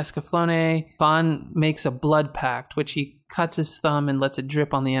summon Escaflowne. Vaughn makes a blood pact, which he cuts his thumb and lets it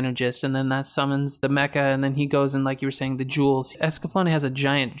drip on the Energist, and then that summons the mecha, and then he goes and, like you were saying, the jewels. Escaflowne has a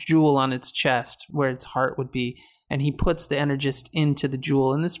giant jewel on its chest where its heart would be, and he puts the Energist into the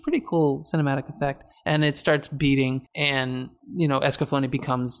jewel in this pretty cool cinematic effect. And it starts beating, and, Escaflowne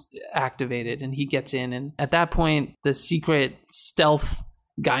becomes activated, and he gets in. And at that point, the secret stealth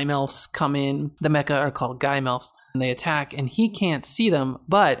Gaimelfs come in. The mecha are called Gaimelfs, and they attack, and he can't see them.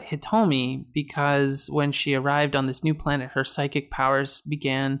 But Hitomi, because when she arrived on this new planet, her psychic powers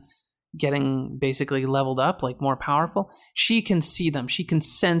began getting basically leveled up, like more powerful. She can see them. She can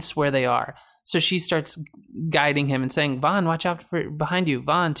sense where they are. So she starts guiding him and saying, Vaughn, watch out for behind you.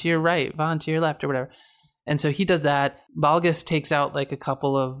 Vaughn, to your right. Vaughn, to your left, or whatever. And so he does that. Balgus takes out like a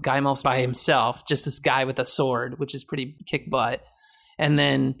couple of Gaimelfs by himself, just this guy with a sword, which is pretty kick butt. And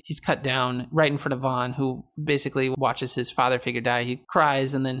then he's cut down right in front of Vaughn, who basically watches his father figure die. He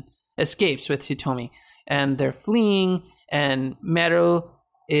cries and then escapes with Hitomi. And they're fleeing, and Meru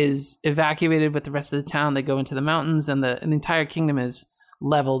is evacuated with the rest of the town. They go into the mountains, and the entire kingdom is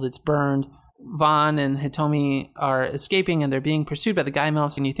leveled. It's burned. Vaughn and Hitomi are escaping, and they're being pursued by the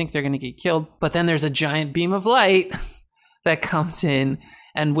Gaimelfs, and you think they're going to get killed. But then there's a giant beam of light that comes in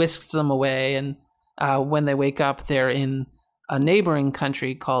and whisks them away. And when they wake up, they're in a neighboring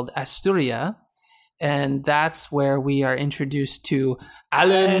country called Asturia. And that's where we are introduced to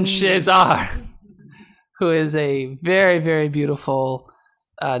Alan Shazar, who is a very, very beautiful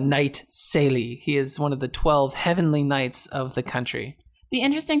knight Seli. He is one of the 12 heavenly knights of the country. The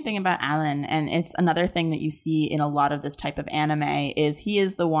interesting thing about Alan, and it's another thing that you see in a lot of this type of anime, is he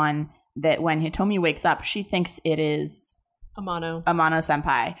is the one that when Hitomi wakes up, she thinks it is Amano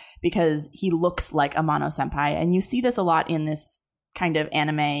senpai, because he looks like Amano senpai. And you see this a lot in this kind of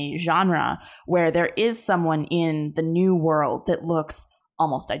anime genre, where there is someone in the new world that looks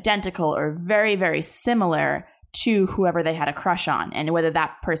almost identical or very, very similar to whoever they had a crush on. And whether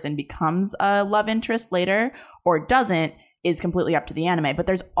that person becomes a love interest later or doesn't is completely up to the anime. But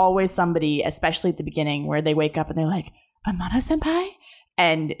there's always somebody, especially at the beginning, where they wake up and they're like, Amano senpai?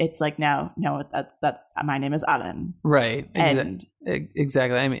 And it's like, no, that's my name is Alan. Right. And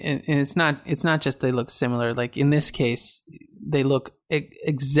exactly. I mean, and it's not just they look similar. Like in this case, they look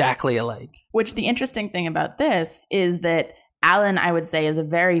exactly alike. Which the interesting thing about this is that Alan, I would say, is a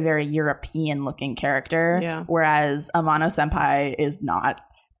very, very European-looking character, yeah. Whereas Amano senpai is not.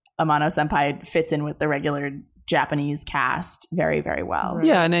 Amano senpai fits in with the regular Japanese cast very, very well. Right.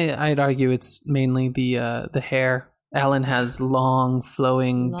 Yeah, and I'd argue it's mainly the hair. Alan has long,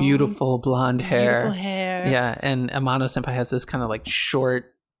 flowing, beautiful blonde hair. Beautiful hair. Yeah, and Amano senpai has this kind of like short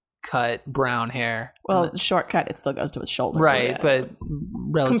cut brown hair. Well, shortcut, it still goes to his shoulders. Right, but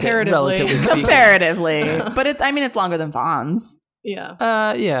comparatively speaking. Comparatively. But it's longer than Vaughn's.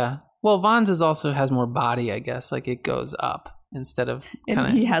 Yeah. Yeah. Well, Vaughn's also has more body, I guess. Like it goes up instead of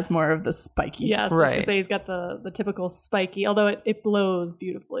and he has more of the spiky. Yes, right. I was gonna say he's got the typical spiky, although it blows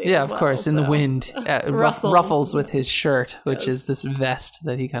beautifully. Yeah, as of course, in the wind. Ruffles with his shirt, which is this vest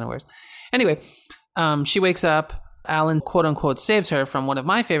that he kind of wears. Anyway, she wakes up. Alan, quote unquote, saves her from one of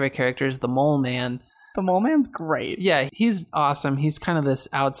my favorite characters, the Mole Man. The Mole Man's great. Yeah, he's awesome. He's kind of this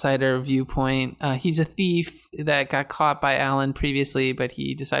outsider viewpoint. He's a thief that got caught by Alan previously, but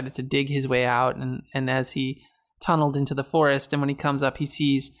he decided to dig his way out. And as he tunneled into the forest, and when he comes up, he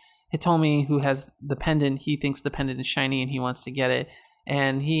sees Hitomi, who has the pendant. He thinks the pendant is shiny, and he wants to get it.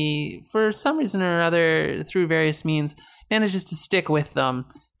 And he, for some reason or other, through various means, manages to stick with them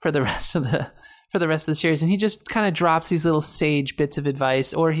for the rest of the series. And he just kind of drops these little sage bits of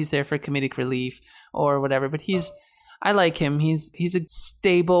advice, or he's there for comedic relief or whatever. But I like him. He's a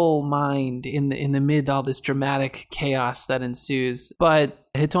stable mind in the mid all this dramatic chaos that ensues. But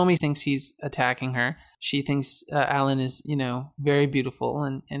Hitomi thinks he's attacking her. She thinks Alan is, very beautiful,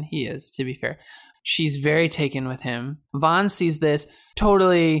 and he is, to be fair. She's very taken with him. Vaughn sees this,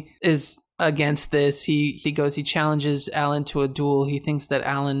 totally is against this. He challenges Alan to a duel. He thinks that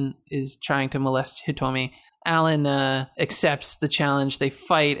Alan is trying to molest Hitomi. Alan accepts the challenge. They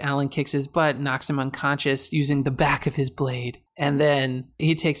fight. Alan kicks his butt, knocks him unconscious using the back of his blade. And then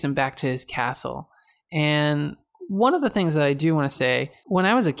he takes him back to his castle. And one of the things that I do want to say, when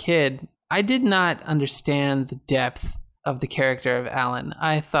I was a kid, I did not understand the depth of the character of Alan.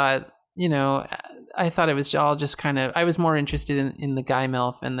 I thought it was all just kind of, I was more interested in the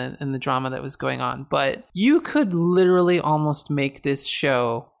Gaimelf and the drama that was going on. But you could literally almost make this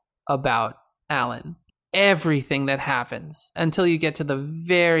show about Alan. Everything that happens until you get to the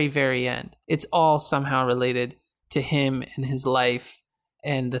very, very end, it's all somehow related to him and his life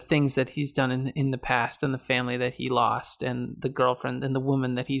and the things that he's done in the past, and the family that he lost, and the girlfriend and the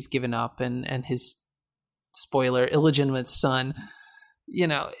woman that he's given up, and his, spoiler, illegitimate son.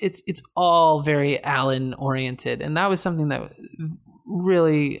 It's all very Alan oriented. And that was something that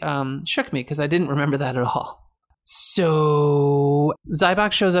really shook me, because I didn't remember that at all. So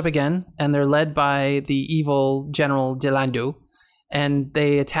Zybok shows up again, and they're led by the evil General Delandu, and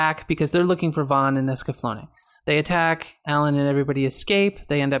they attack because they're looking for Van and Escaflowne. They attack, Alan and everybody escape.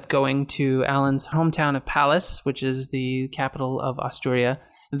 They end up going to Alan's hometown of Palace, which is the capital of Asturia.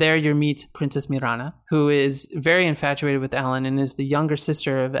 There you meet Princess Mirana, who is very infatuated with Alan and is the younger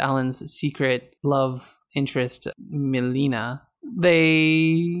sister of Alan's secret love interest, Melina.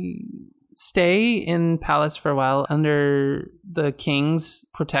 They stay in Palace for a while under the king's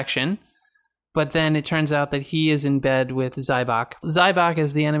protection, but then it turns out that he is in bed with Zybok. Zybok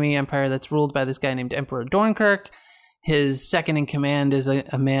is the enemy empire that's ruled by this guy named Emperor Dornkirk. His second in command is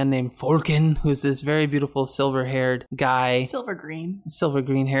a man named Folken, who's this very beautiful silver-haired guy. Silver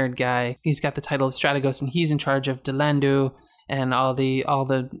green-haired guy. He's got the title of Strategos, and he's in charge of Delandu and all the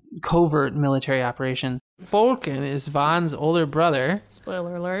covert military operation. Folken is Van's older brother.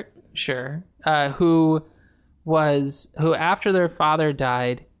 Spoiler alert. Sure. Who after their father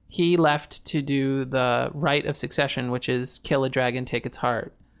died, he left to do the rite of succession, which is kill a dragon, take its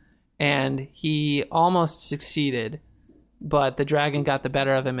heart. And he almost succeeded, but the dragon got the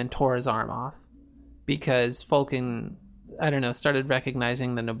better of him and tore his arm off because Folken, started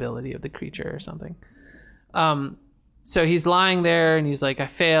recognizing the nobility of the creature or something. So he's lying there and he's like, I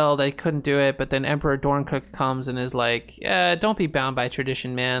failed, I couldn't do it. But then Emperor Dornkirk comes and is like, yeah, don't be bound by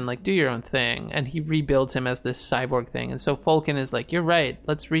tradition, man. Like, do your own thing. And he rebuilds him as this cyborg thing. And so Folken is like, you're right.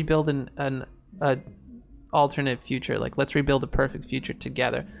 Let's rebuild an alternate future. Like, let's rebuild a perfect future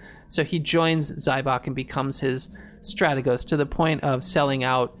together. So he joins Zybok and becomes his strategos to the point of selling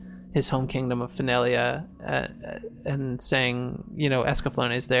out his home kingdom of Fenelia and saying,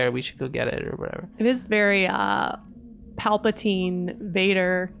 Escaflowne is there. We should go get it or whatever. It is very... Palpatine,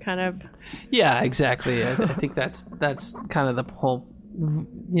 Vader kind of. Yeah, exactly. I think that's kind of the whole,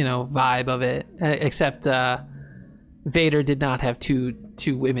 vibe of it. Except Vader did not have two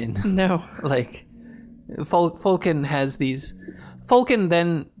women. No. Like, Folken has these. Folken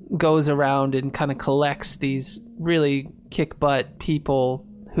then goes around and kind of collects these really kick butt people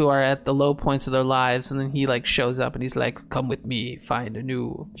who are at the low points of their lives, and then he shows up and he's like, come with me, find a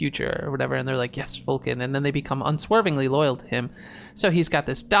new future or whatever, and they're like, yes, Folken, and then they become unswervingly loyal to him. So he's got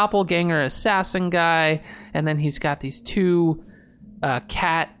this doppelganger assassin guy, and then he's got these two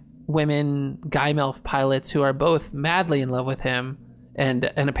cat women Guy-Melf pilots who are both madly in love with him and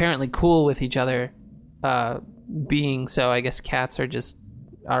apparently cool with each other being so. I guess cats are just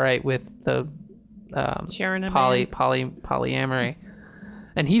all right with the polyamory.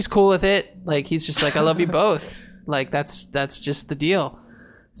 And he's cool with it. Like, he's just like, I love you both. Like, that's just the deal.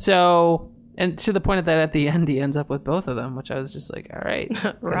 So, and to the point that at the end, he ends up with both of them, which I was just like, all right.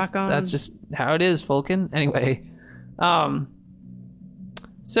 Rock on. That's just how it is, Folken. Anyway.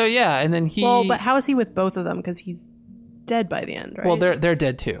 So, yeah, and then he... Well, but how is he with both of them? Because he's dead by the end, right? Well, they're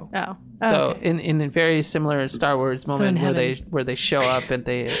dead, too. Oh. So okay. in a very similar Star Wars moment where they show up and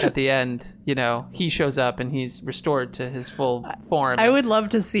at the end, he shows up and he's restored to his full form. I would love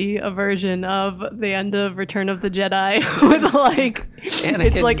to see a version of the end of Return of the Jedi with Anakin.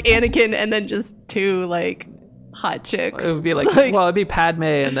 It's like Anakin and then just two hot chicks. It would be it'd be Padme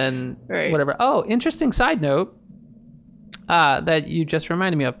and then whatever. Oh, interesting side note that you just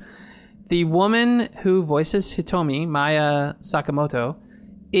reminded me of. The woman who voices Hitomi, Maya Sakamoto,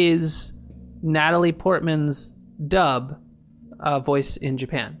 is Natalie Portman's dub voice in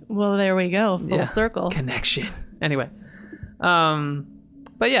Japan. Well, there we go. Full circle. Connection. Anyway.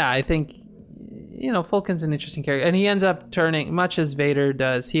 But yeah, I think, Folken's an interesting character. And he ends up turning, much as Vader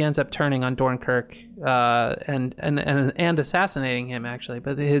does, he ends up turning on Dornkirk and assassinating him, actually.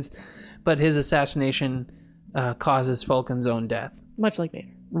 But his assassination causes Folken's own death. Much like Vader.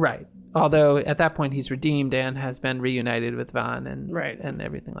 Right. Although at that point he's redeemed and has been reunited with Van and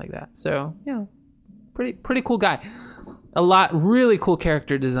everything like that. So, pretty cool guy. Really cool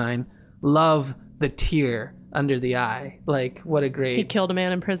character design. Love the tear under the eye. Like, what a great... He killed a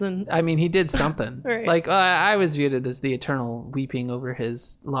man in prison. I mean, he did something. Right. Like, I was viewed it as the eternal weeping over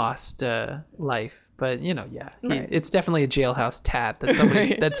his lost life. But, it's definitely a jailhouse tat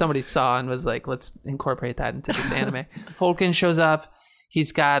that somebody saw and was like, let's incorporate that into this anime. Folken shows up.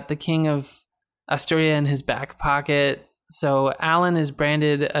 He's got the king of Asturia in his back pocket. So Alan is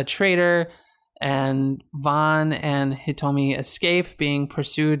branded a traitor, and Van and Hitomi escape, being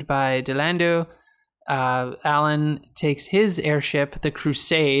pursued by Delandu. Alan takes his airship, the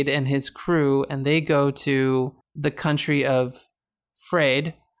Crusade, and his crew, and they go to the country of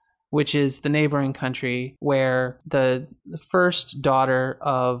Freyd, which is the neighboring country where the first daughter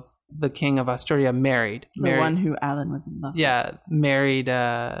of the king of Asturia married. The one who Alan was in love with. Yeah, married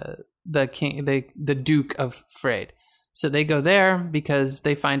the king, the Duke of Freyr. So they go there because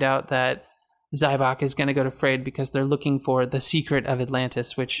they find out that Zybok is going to go to Freyr because they're looking for the secret of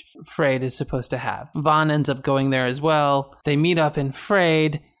Atlantis, which Freyr is supposed to have. Vaughn ends up going there as well. They meet up in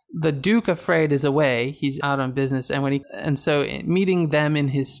Freyr. The Duke of Freyr is away. He's out on business. And so meeting them in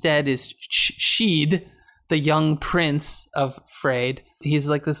his stead is Sheed, the young prince of Freyr. He's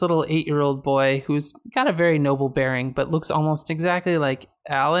like this little 8-year-old boy who's got a very noble bearing, but looks almost exactly like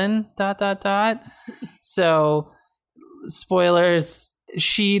Alan, ... So, spoilers,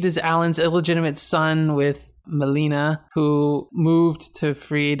 Sheed is Alan's illegitimate son with Melina, who moved to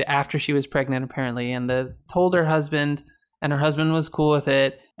Freed after she was pregnant, apparently, and told her husband, and her husband was cool with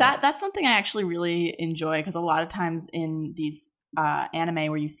it. That's something I actually really enjoy, because a lot of times in these anime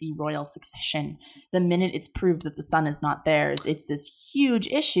where you see royal succession, the minute it's proved that the son is not theirs, it's this huge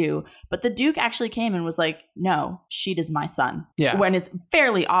issue. But the Duke actually came and was like, no, Sheed is my son. Yeah. When it's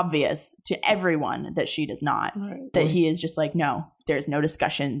fairly obvious to everyone that Sheed is not. Right. That he is just like, no, there's no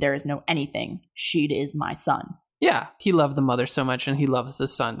discussion. There is no anything. Sheed is my son. Yeah, he loved the mother so much, and he loves the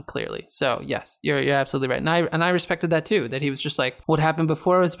son, clearly. So, yes, you're absolutely right. And I respected that, too, that he was just like, what happened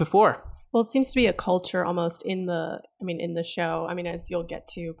before was before. Well, it seems to be a culture almost in the show. I mean, as you'll get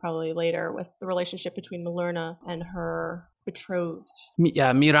to probably later, with the relationship between Melina and her betrothed.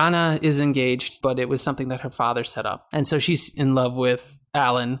 Yeah, Mirana is engaged, but it was something that her father set up. And so she's in love with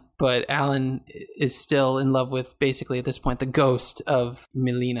Alan, but Alan is still in love with, basically at this point, the ghost of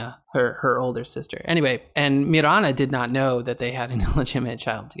Melina, her older sister. Anyway, and Mirana did not know that they had an illegitimate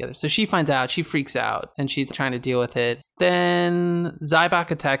child together. So she finds out, she freaks out, and she's trying to deal with it. Then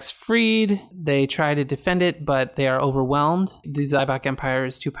Zybok attacks Freed. They try to defend it, but they are overwhelmed. The Zybok Empire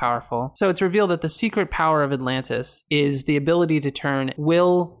is too powerful. So it's revealed that the secret power of Atlantis is the ability to turn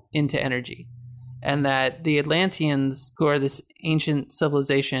will into energy. And that the Atlanteans, who are this ancient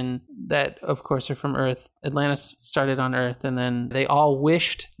civilization that, of course, are from Earth, Atlantis started on Earth, and then they all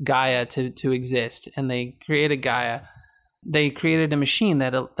wished Gaia to exist, and they created Gaia. They created a machine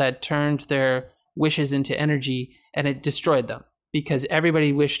that turned their wishes into energy, and it destroyed them because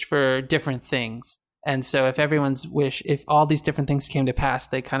everybody wished for different things. And so if all these different things came to pass,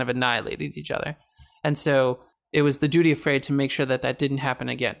 they kind of annihilated each other. And so it was the duty of Freyr to make sure that didn't happen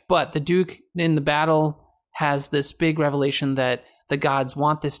again. But the Duke in the battle has this big revelation that the gods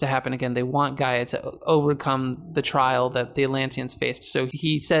want this to happen again. They want Gaia to overcome the trial that the Atlanteans faced. So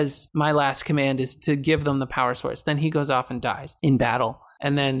he says, my last command is to give them the power source. Then he goes off and dies in battle.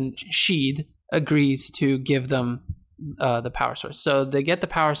 And then Sheed agrees to give them the power source. So they get the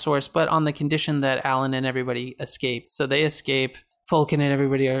power source, but on the condition that Alan and everybody escape. So they escape. Fulkin and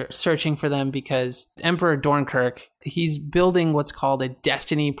everybody are searching for them because Emperor Dornkirk, he's building what's called a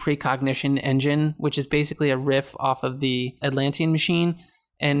destiny precognition engine, which is basically a riff off of the Atlantean machine.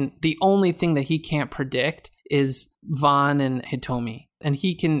 And the only thing that he can't predict is Vaughn and Hitomi. And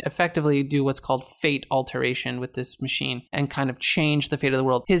he can effectively do what's called fate alteration with this machine and kind of change the fate of the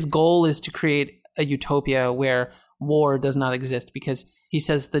world. His goal is to create a utopia where war does not exist, because he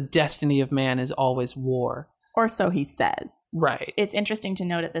says the destiny of man is always war. Or so he says. Right. It's interesting to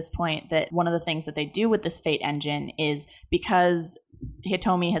note at this point that one of the things that they do with this fate engine is, because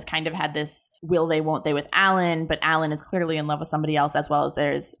Hitomi has kind of had this will they, won't they with Alan, but Alan is clearly in love with somebody else, as well as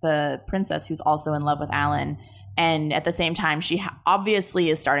there's the princess who's also in love with Alan. And at the same time, she obviously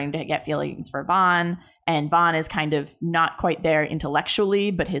is starting to get feelings for Vaughn. And Vaughn is kind of not quite there intellectually,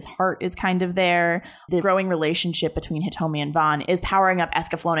 but his heart is kind of there. The growing relationship between Hitomi and Vaughn is powering up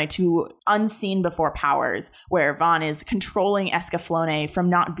Escaflowne to unseen before powers, where Vaughn is controlling Escaflowne from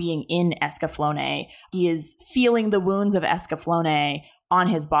not being in Escaflowne. He is feeling the wounds of Escaflowne on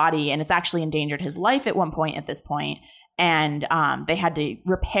his body, and it's actually endangered his life at one point at this point. And they had to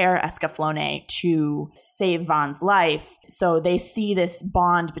repair Escaflowne to save Vaughn's life. So they see this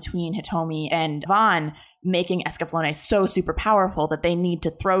bond between Hitomi and Vaughn making Escaflowne so super powerful that they need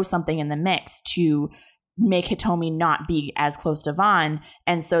to throw something in the mix to make Hitomi not be as close to Vaughn.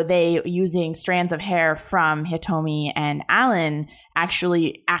 And so they, using strands of hair from Hitomi and Alan,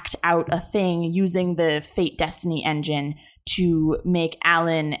 actually act out a thing using the Fate Destiny engine to make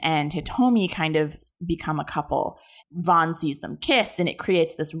Alan and Hitomi kind of become a couple. Vaughn sees them kiss, and it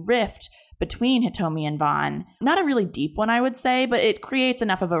creates this rift between Hitomi and Vaughn. Not a really deep one, I would say, but it creates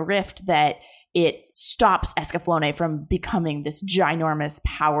enough of a rift that it stops Escaflowne from becoming this ginormous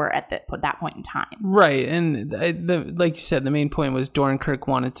power at that point in time. Right. And like you said, the main point was Dornkirk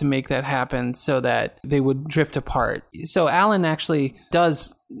wanted to make that happen so that they would drift apart. So Alan actually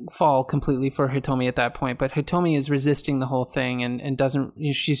does fall completely for Hitomi at that point, but Hitomi is resisting the whole thing and doesn't,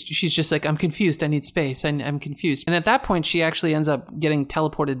 she's just like, I'm confused. I need space. I'm confused. And at that point, she actually ends up getting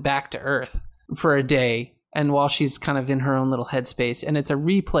teleported back to Earth for a day. And while she's kind of in her own little headspace, and it's a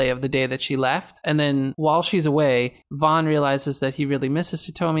replay of the day that she left. And then while she's away, Vaughn realizes that he really misses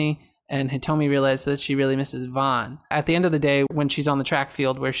Hitomi, and Hitomi realizes that she really misses Vaughn. At the end of the day, when she's on the track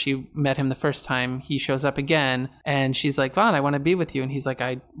field where she met him the first time, he shows up again, and she's like, Vaughn, I want to be with you. And he's like,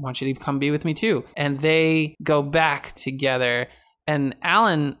 I want you to come be with me too. And they go back together. And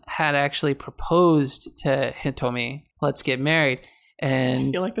Alan had actually proposed to Hitomi, let's get married. And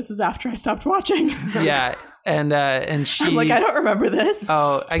I feel like this is after I stopped watching. Yeah. And she, I'm like, I don't remember this.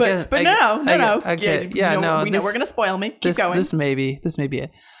 Oh, but no. Okay. Yeah, no. We know we're gonna spoil me. Keep going. This may be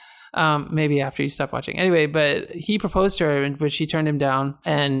it. Maybe after you stop watching. Anyway, but he proposed to her, but she turned him down,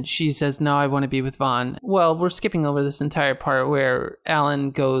 and she says, "No, I want to be with Vaughn." Well, we're skipping over this entire part where Alan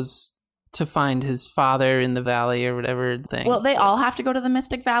goes to find his father in the valley or whatever thing. Well, they all have to go to the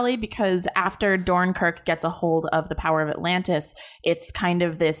Mystic Valley because after Dornkirk gets a hold of the power of Atlantis, it's kind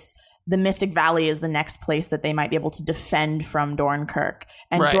of this, the Mystic Valley is the next place that they might be able to defend from Dornkirk.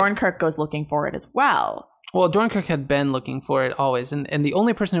 And right. Dornkirk goes looking for it as well. Well, Dornkirk had been looking for it always. And the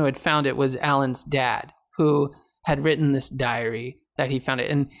only person who had found it was Alan's dad, who had written this diary that he found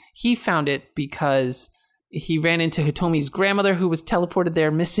it. And he found it because he ran into Hitomi's grandmother, who was teleported there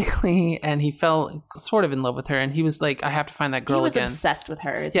mystically, and he fell sort of in love with her. And he was like, I have to find that girl again. He was obsessed with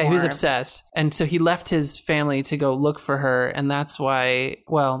her. Yeah, he was obsessed. And so he left his family to go look for her. And that's why,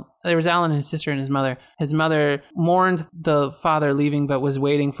 well, there was Alan and his sister and his mother. His mother mourned the father leaving, but was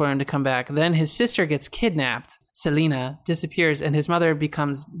waiting for him to come back. Then his sister gets kidnapped. Selena disappears, and his mother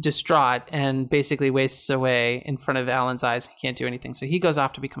becomes distraught and basically wastes away in front of Alan's eyes. He can't do anything. So he goes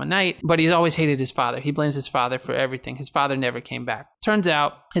off to become a knight, but he's always hated his father. He blames his father for everything. His father never came back. Turns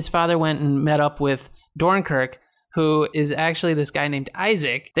out his father went and met up with Dornkirk, who is actually this guy named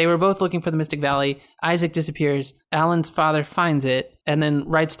Isaac. They were both looking for the Mystic Valley. Isaac disappears. Alan's father finds it and then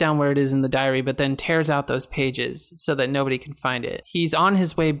writes down where it is in the diary, but then tears out those pages so that nobody can find it. He's on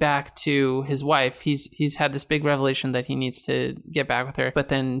his way back to his wife. He's had this big revelation that he needs to get back with her, but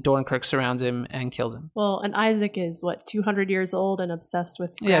then Dornkirk surrounds him and kills him. Well, and Isaac is, 200 years old and obsessed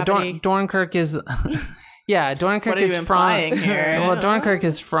with gravity? Yeah, Dornkirk is... Yeah, Dornkirk is from here? Well, Dornkirk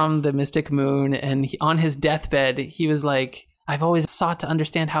is from the Mystic Moon, and on his deathbed, he was like, I've always sought to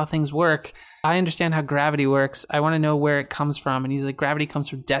understand how things work. I understand how gravity works. I want to know where it comes from. And he's like, gravity comes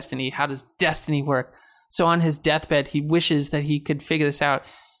from destiny. How does destiny work? So on his deathbed, he wishes that he could figure this out.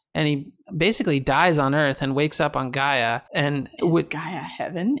 And he basically dies on Earth and wakes up on Gaia. And with Gaia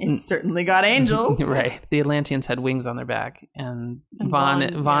heaven, it's certainly got angels. Right. The Atlanteans had wings on their back. And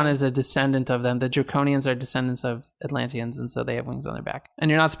Vaughn is a descendant of them. The Draconians are descendants of Atlanteans, and so they have wings on their back.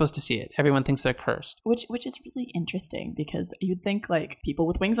 And you're not supposed to see it. Everyone thinks they're cursed. Which is really interesting, because you'd think like people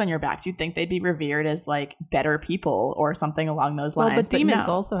with wings on your backs, you'd think they'd be revered as like better people or something along those lines. Well, but demons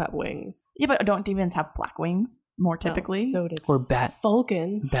also have wings. Yeah, but don't demons have black wings more typically? So did or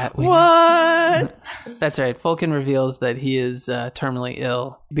Vulcan. Bat wings. What? That's right. Vulcan reveals that he is terminally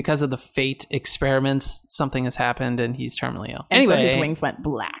ill. Because of the fate experiments, something has happened and he's terminally ill. Anyway, so his wings went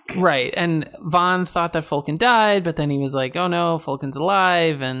black. Right. And Vaughn thought that Vulcan died, but then he was like, oh no, Vulcan's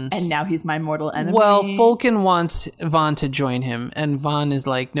alive. And now he's my mortal enemy. Well, Vulcan wants Vaughn to join him. And Vaughn is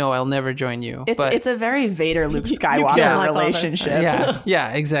like, no, I'll never join you. It's a very Vader-Luke Skywalker relationship.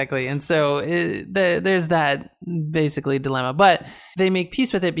 Yeah, exactly. And so there's that basically dilemma. But they make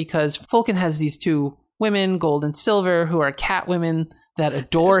peace with it because Vulcan has these two women, Gold and Silver, who are cat women that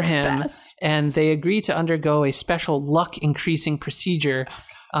adore him. And they agree to undergo a special luck-increasing procedure,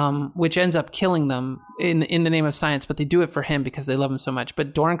 which ends up killing them in the name of science. But they do it for him because they love him so much.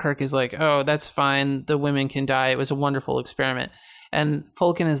 But Dornkirk is like, oh, that's fine. The women can die. It was a wonderful experiment. And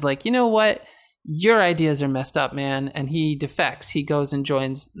Vulcan is like, you know what? Your ideas are messed up, man. And he defects. He goes and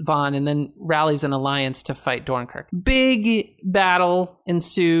joins Vaughn and then rallies an alliance to fight Dornkirk. Big battle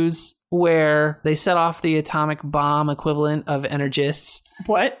ensues where they set off the atomic bomb equivalent of Energists.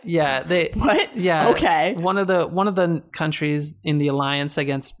 What? Yeah, What? Yeah. Okay. One of the countries in the alliance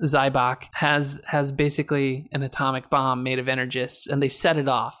against Zybok has basically an atomic bomb made of Energists, and they set it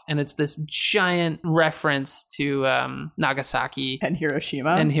off, and it's this giant reference to Nagasaki and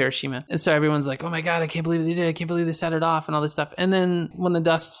Hiroshima. And so everyone's like, "Oh my god, I can't believe they did! I can't believe they set it off!" and all this stuff. And then when the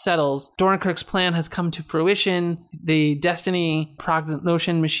dust settles, Dornkirk's plan has come to fruition. The Destiny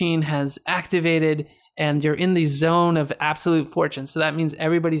prognotion machine has has activated and you're in the zone of absolute fortune. So that means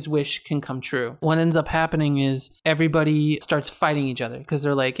everybody's wish can come true. What ends up happening is everybody starts fighting each other because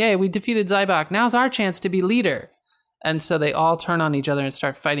they're like, hey, we defeated Zybok. Now's our chance to be leader. And so they all turn on each other and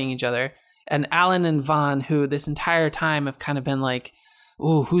start fighting each other. And Alan and Vaughn, who this entire time have kind of been like,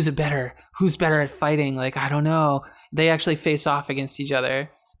 ooh, who's better at fighting? Like, I don't know. They actually face off against each other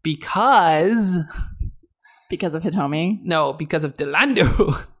because of Hitomi? No, because of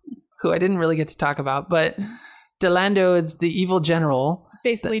Delando, who I didn't really get to talk about. But Delando is the evil general. It's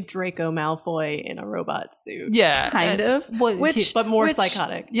basically Draco Malfoy in a robot suit. Yeah. Kind of. But more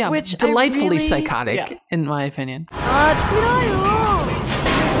psychotic. Yeah, which delightfully psychotic, yes. in my opinion.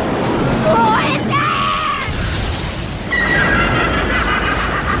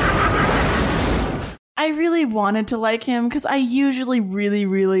 I really wanted to like him because I usually really,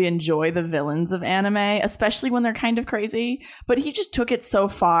 really enjoy the villains of anime, especially when they're kind of crazy. But he just took it so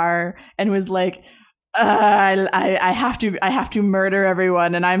far and was like, I have to murder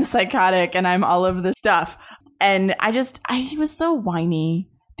everyone, and I'm psychotic, and I'm all of this stuff. And he was so whiny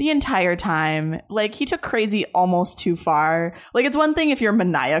the entire time. Like, he took crazy almost too far. Like, it's one thing if you're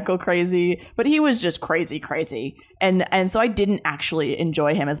maniacal crazy, but he was just crazy. And so I didn't actually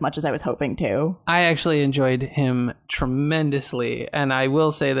enjoy him as much as I was hoping to. I actually enjoyed him tremendously. And I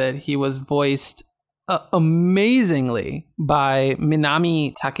will say that he was voiced amazingly by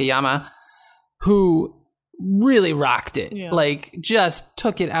Minami Takayama, who really rocked it. Yeah. Like, just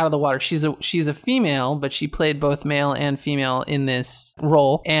took it out of the water. She's a female, but she played both male and female in this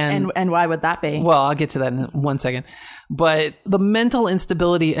role. And why would that be? Well, I'll get to that in 1 second. But the mental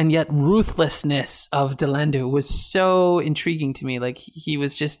instability and yet ruthlessness of Delando was so intriguing to me. Like, he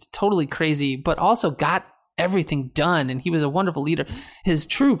was just totally crazy, but also got everything done, and he was a wonderful leader. His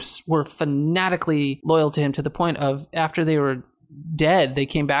troops were fanatically loyal to him to the point of, after they were dead, they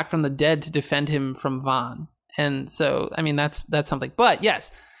came back from the dead to defend him from Vaughn. And so, I mean, that's something. But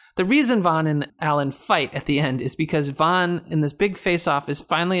yes, the reason Vaughn and Alan fight at the end is because Vaughn, in this big face-off, is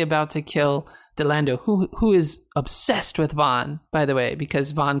finally about to kill Delando, who is obsessed with Vaughn, by the way,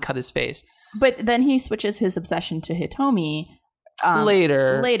 because Vaughn cut his face. But then he switches his obsession to Hitomi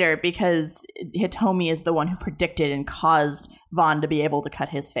later, because Hitomi is the one who predicted and caused Vaughn to be able to cut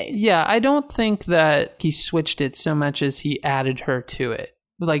his face. Yeah, I don't think that he switched it so much as he added her to it.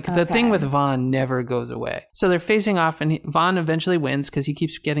 Like, the thing with Vaughn never goes away. So they're facing off, and Vaughn eventually wins because he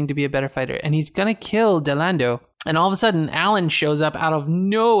keeps getting to be a better fighter. And he's going to kill Delando. And all of a sudden, Alan shows up out of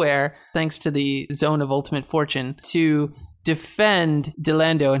nowhere, thanks to the Zone of Ultimate Fortune, to defend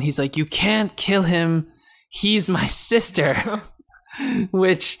Delando. And he's like, you can't kill him. He's my sister.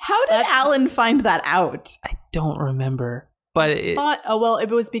 Which... How did Alan find that out? I don't remember. But it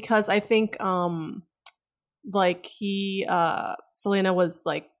was because I think... Selena was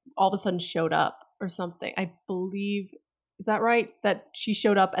like all of a sudden showed up or something. I believe, is that right? That she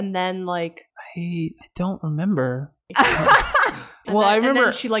showed up and then like I don't remember. I remember, and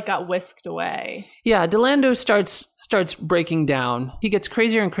then she like got whisked away. Yeah, Delando starts breaking down. He gets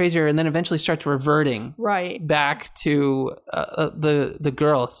crazier and crazier, and then eventually starts reverting back to the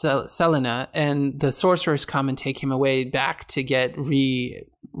girl Selena, and the sorcerers come and take him away back to get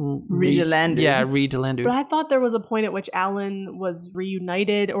re-Delanded. Yeah, re-Delanded. But I thought there was a point at which Alan was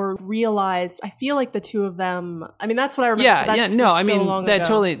reunited or realized. I feel like the two of them. I mean, that's what I remember.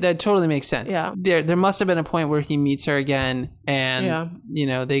 That totally makes sense. Yeah, there must have been a point where he meets her again, and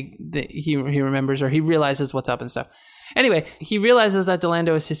he remembers, or he realizes what's up and stuff. Anyway, he realizes that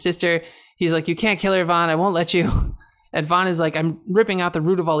Delando is his sister. He's like, "You can't kill her, Vaughn. I won't let you." And Vaughn is like, "I'm ripping out the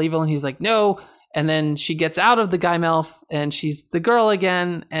root of all evil," and he's like, "No." And then she gets out of the Guymelf and she's the girl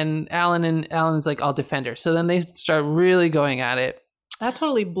again. And Alan's like, I'll defend her. So then they start really going at it. That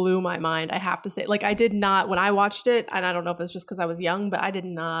totally blew my mind, I have to say. Like, I did not, when I watched it, and I don't know if it's just because I was young, but I did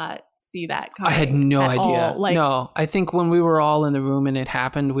not see that coming. I had no idea. Like, no, I think when we were all in the room and it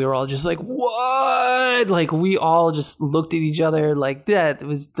happened, we were all just like, what? Like, we all just looked at each other like that. It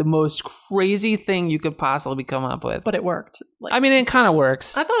was the most crazy thing you could possibly come up with. But it worked. Like, I mean, it kind of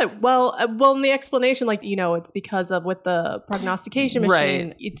works. I thought it, well, in the explanation, like, it's because of with the prognostication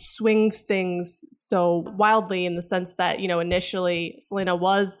machine, it swings things so wildly in the sense that, initially Selena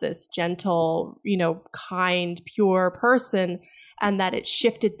was this gentle, kind, pure person, and that it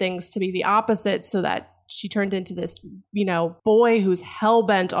shifted things to be the opposite so that she turned into this, boy who's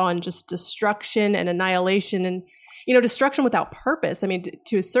hell-bent on just destruction and annihilation and, destruction without purpose. I mean,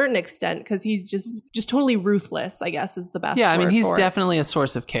 to a certain extent, because he's just totally ruthless, I guess, is the best word. Yeah, I mean, he's for definitely a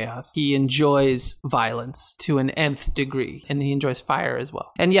source of chaos. He enjoys violence to an nth degree, and he enjoys fire as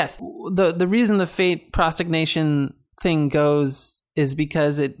well. And yes, the reason the fate prostagnation thing goes is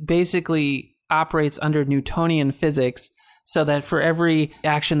because it basically operates under Newtonian physics, so that for every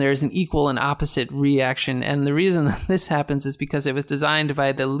action there is an equal and opposite reaction. And the reason that this happens is because it was designed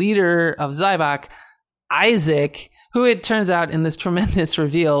by the leader of Zybok, Isaac, who it turns out in this tremendous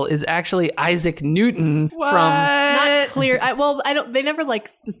reveal is actually Isaac Newton from... Not clear. They never like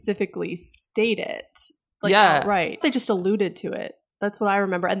specifically state it. Like, outright. They just alluded to it. That's what I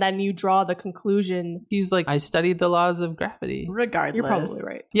remember. And then you draw the conclusion. He's like, I studied the laws of gravity. Regardless. You're probably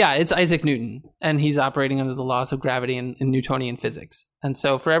right. Yeah, it's Isaac Newton. And he's operating under the laws of gravity in Newtonian physics. And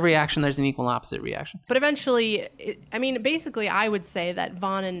so for every action, there's an equal and opposite reaction. But eventually, basically, I would say that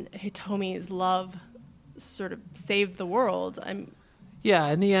Vaughn and Hitomi's love sort of saved the world. Yeah,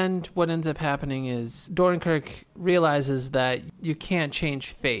 in the end, what ends up happening is Dornkirk realizes that you can't change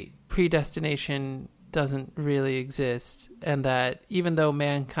fate. Predestination doesn't really exist, and that even though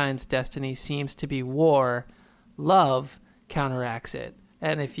mankind's destiny seems to be war, love counteracts it.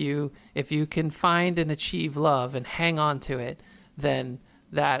 And if you can find and achieve love and hang on to it, then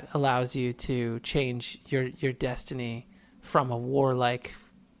that allows you to change your destiny from a warlike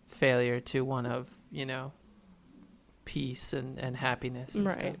failure to one of, peace and happiness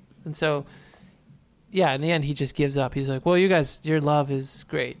and stuff. And so yeah, in the end, he just gives up. He's like, well, you guys, your love is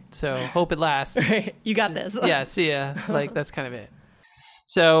great, so hope it lasts. You got this. Yeah, see ya. Like, that's kind of it.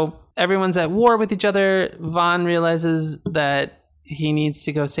 So everyone's at war with each other. Vaughn realizes that he needs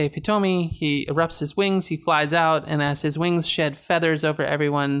to go save Hitomi. He erupts his wings. He flies out, and as his wings shed feathers over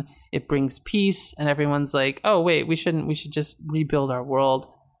everyone, it brings peace, and everyone's like, oh, wait, we should just rebuild our world.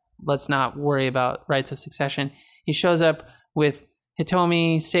 Let's not worry about rights of succession. He shows up with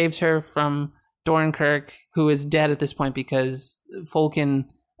Hitomi, saves her from Dornkirk, who is dead at this point because Fulkin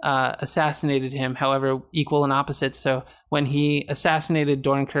assassinated him, however, equal and opposite. So when he assassinated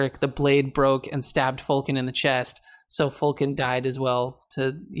Dornkirk, the blade broke and stabbed Fulkin in the chest. So Fulkin died as well,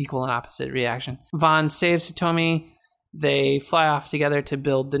 to equal and opposite reaction. Vaughn saves Hitomi. They fly off together to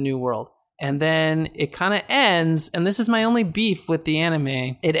build the new world. And then it kind of ends, and this is my only beef with the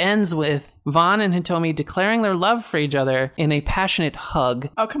anime, it ends with Vaughn and Hitomi declaring their love for each other in a passionate hug.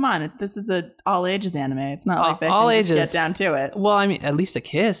 Oh, come on. This is an all-ages anime. It's not like they all can ages. Just get down to it. Well, I mean, at least a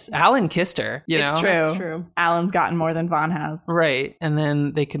kiss. Alan kissed her, It's true. It's true. Alan's gotten more than Vaughn has. Right. And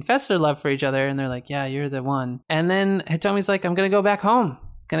then they confess their love for each other, and they're like, yeah, you're the one. And then Hitomi's like, I'm going to go back home.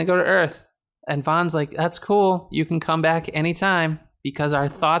 Going to go to Earth. And Vaughn's like, that's cool. You can come back anytime. Because our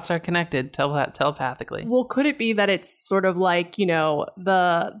thoughts are connected telepathically. Well, could it be that it's sort of like,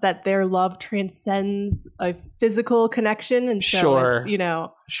 that their love transcends a physical connection? And so sure. It's,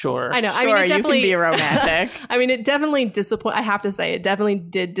 Sure. I know. Sure, I mean, it definitely, you can be romantic. I mean, it definitely I have to say, it definitely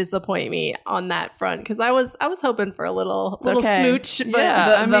did disappoint me on that front. Because I was hoping for a little smooch. But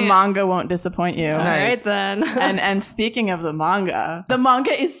yeah, the manga won't disappoint you. All right, then. and speaking of the manga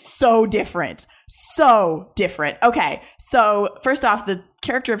is so different. So different. Okay, so first off, the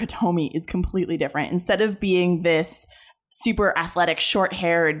character of Hitomi is completely different. Instead of being this super athletic,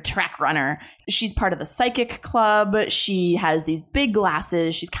 short-haired track runner, she's part of the psychic club. She has these big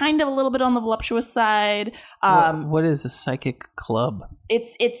glasses. She's kind of a little bit on the voluptuous side. What is a psychic club?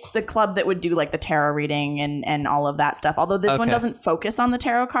 It's the club that would do like the tarot reading and all of that stuff. Although this one doesn't focus on the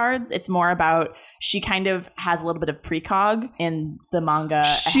tarot cards. It's more about she kind of has a little bit of precog in the manga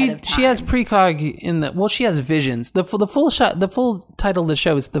ahead of time. She has precog in she has visions. The full title of the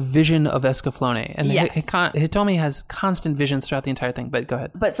show is The Vision of Escaflowne. And yes. Hitomi has constant visions throughout the entire thing. But go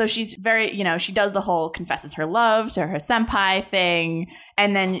ahead. But so she's very, she does the whole confesses her love to her senpai thing.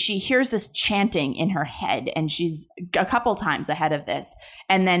 And then she hears this chanting in her head, and she's a couple times ahead of this.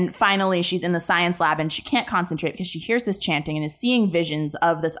 And then finally she's in the science lab and she can't concentrate because she hears this chanting and is seeing visions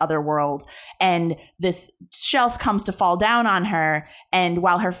of this other world. And this shelf comes to fall down on her. And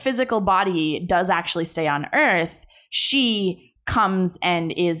while her physical body does actually stay on Earth, she comes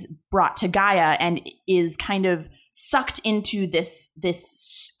and is brought to Gaia and is kind of sucked into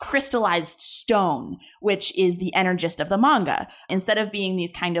this crystallized stone, which is the energist of the manga. Instead of being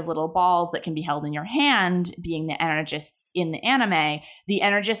these kind of little balls that can be held in your hand, being the energists in the anime, the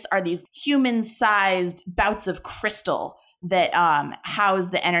energists are these human-sized bouts of crystal that house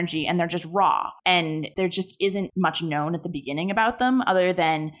the energy, and they're just raw. And there just isn't much known at the beginning about them other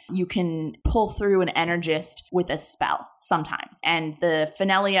than you can pull through an energist with a spell sometimes. And the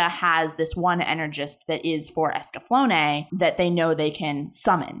Finalia has this one energist that is for Escaflowne that they know they can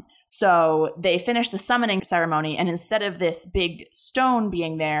summon. So they finish the summoning ceremony, and instead of this big stone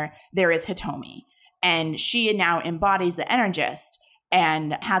being there is Hitomi. And she now embodies the energist.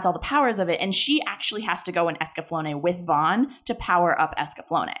 and has all the powers of it. And she actually has to go in Escaflowne with Vaughn to power up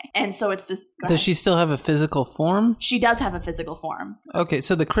Escaflowne. And so it's this... Does she still have a physical form? She does have a physical form. Okay,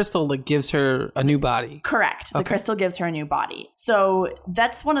 so the crystal like gives her a new body. Correct. The crystal gives her a new body. So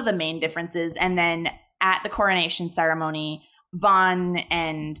that's one of the main differences. And then at the coronation ceremony, Vaughn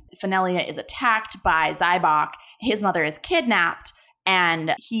and Fenelia is attacked by Zybok. His mother is kidnapped,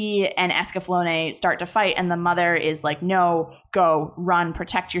 and he and Escaflowne start to fight, and the mother is like, no, go, run,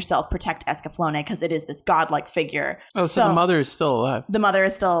 protect yourself, protect Escaflowne, because it is this godlike figure. Oh, so the mother is still alive. The mother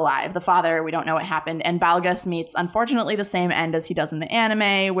is still alive. The father, we don't know what happened. And Balgus meets, unfortunately, the same end as he does in the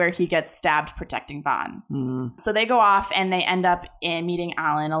anime, where he gets stabbed protecting Vaughn. Mm. So they go off, and they end up in meeting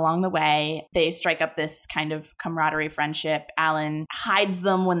Alan along the way. They strike up this kind of camaraderie friendship. Alan hides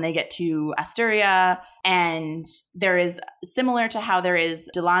them when they get to Asturia. And there is, similar to how there is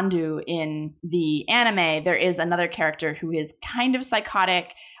Delandu in the anime, there is another character who is kind of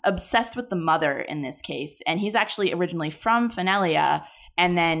psychotic, obsessed with the mother in this case. And he's actually originally from Fenelia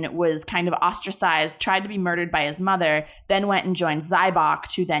and then was kind of ostracized, tried to be murdered by his mother, then went and joined Zybok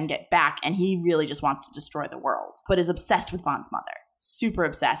to then get back. And he really just wants to destroy the world, but is obsessed with Vaughn's mother. Super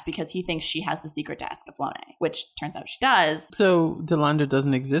obsessed because he thinks she has the secret to Escaflowne, which turns out she does. So Delandu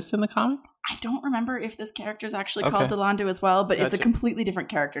doesn't exist in the comic? I don't remember if this character is actually called Delandu as well, but it's a completely different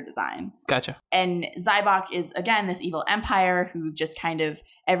character design. Gotcha. And Zybok is, again, this evil empire who just kind of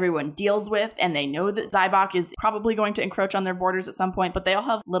everyone deals with, and they know that Zybok is probably going to encroach on their borders at some point, but they all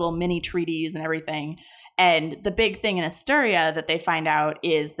have little mini treaties and everything. And the big thing in Asturia that they find out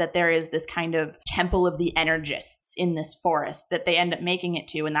is that there is this kind of temple of the Energists in this forest that they end up making it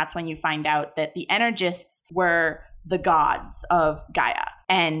to. And that's when you find out that the Energists were the gods of Gaia.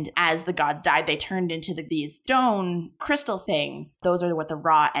 And as the gods died, they turned into these stone crystal things. Those are what the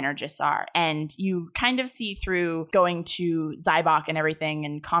raw Energists are. And you kind of see through going to Zybok and everything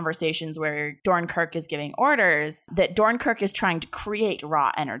and conversations where Dornkirk is giving orders that Dornkirk is trying to create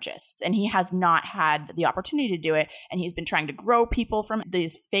raw Energists. And he has not had the opportunity to do it. And he's been trying to grow people from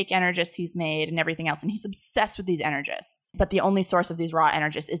these fake Energists he's made and everything else. And he's obsessed with these Energists. But the only source of these raw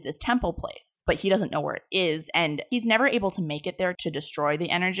Energists is this temple place. But he doesn't know where it is. And he's never able to make it there to destroy the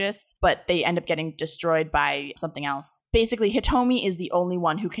Energists, but they end up getting destroyed by something else. Basically, Hitomi is the only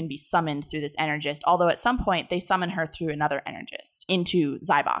one who can be summoned through this Energist, although at some point they summon her through another Energist into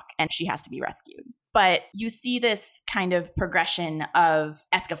Zybok, and she has to be rescued. But you see this kind of progression of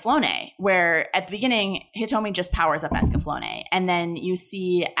Escaflowne, where at the beginning, Hitomi just powers up Escaflowne. And then you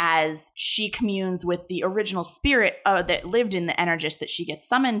see as she communes with the original spirit that lived in the Energist that she gets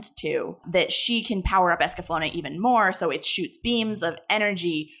summoned to, that she can power up Escaflowne even more. So it shoots beams of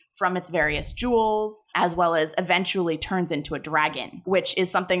energy from its various jewels, as well as eventually turns into a dragon, which is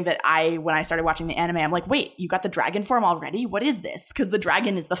something that when I started watching the anime, I'm like, wait, you got the dragon form already? What is this? Because the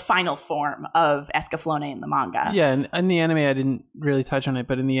dragon is the final form of Escaflowne in the manga. Yeah, and in the anime, I didn't really touch on it,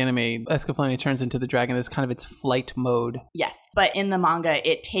 but in the anime, Escaflowne turns into the dragon as kind of its flight mode. Yes, but in the manga,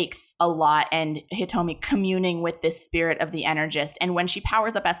 it takes a lot, and Hitomi communing with this spirit of the Energist, and when she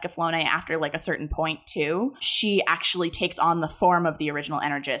powers up Escaflowne after like a certain point too, she actually takes on the form of the original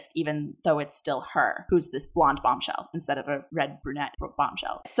Energist, even though it's still her, who's this blonde bombshell instead of a red brunette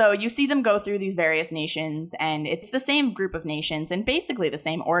bombshell. So you see them go through these various nations, and it's the same group of nations and basically the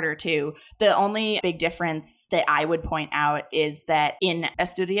same order too. The only big difference that I would point out is that in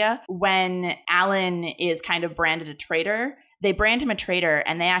Asturia, when Alan is kind of branded a traitor, they brand him a traitor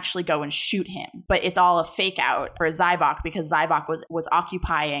and they actually go and shoot him. But it's all a fake out for Zybok because Zybok was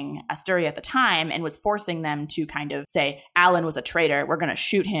occupying Asturia at the time and was forcing them to kind of say, Alan was a traitor, we're going to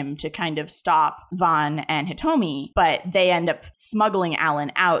shoot him to kind of stop Vaughn and Hitomi. But they end up smuggling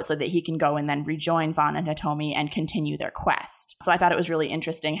Alan out so that he can go and then rejoin Vaughn and Hitomi and continue their quest. So I thought it was really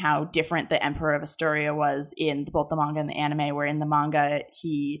interesting how different the Emperor of Asturia was in both the manga and the anime, where in the manga,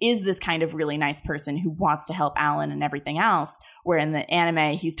 he is this kind of really nice person who wants to help Alan and everything else. Where in the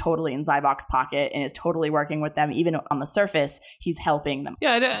anime, he's totally in Zybok's pocket and is totally working with them. Even on the surface, he's helping them.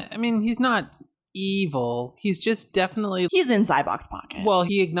 Yeah, I mean, he's not evil. He's just definitely... He's in Zybok's pocket. Well,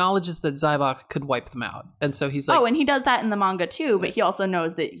 he acknowledges that Zybok could wipe them out. And so he's like... Oh, and he does that in the manga too, but he also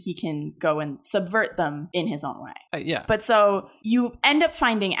knows that he can go and subvert them in his own way. Yeah. But so you end up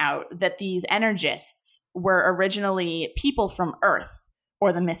finding out that these Energists were originally people from Earth,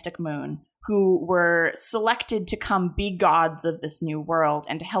 or the Mystic Moon, who were selected to come be gods of this new world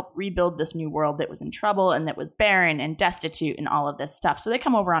and to help rebuild this new world that was in trouble and that was barren and destitute and all of this stuff. So they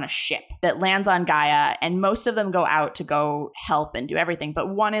come over on a ship that lands on Gaia, and most of them go out to go help and do everything.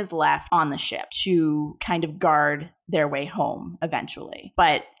 But one is left on the ship to kind of guard their way home eventually.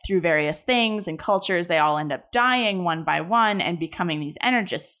 But through various things and cultures, they all end up dying one by one and becoming these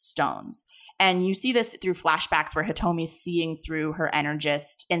Energist stones. And you see this through flashbacks where Hitomi's seeing through her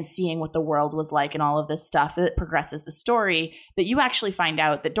Energist and seeing what the world was like and all of this stuff that progresses the story, that you actually find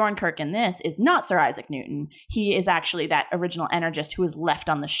out that Dornkirk in this is not Sir Isaac Newton. He is actually that original Energist who was left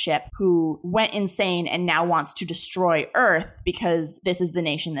on the ship, who went insane and now wants to destroy Earth because this is the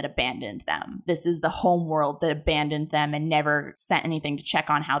nation that abandoned them. This is the home world that abandoned them and never sent anything to check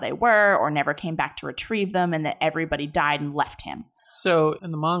on how they were or never came back to retrieve them, and that everybody died and left him. So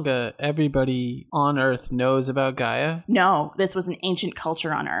in the manga, everybody on Earth knows about Gaia? No, this was an ancient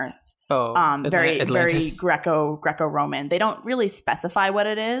culture on Earth. Oh, very Atlantis. Greco-Roman. They don't really specify what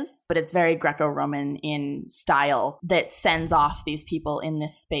it is, but it's very Greco-Roman in style that sends off these people in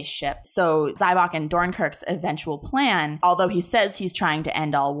this spaceship. So Zybok and Dornkirk's eventual plan, although he says he's trying to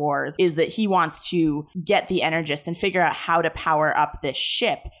end all wars, is that he wants to get the Energist and figure out how to power up this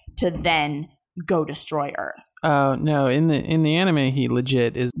ship to then go destroy Earth. Oh, no. In the anime, he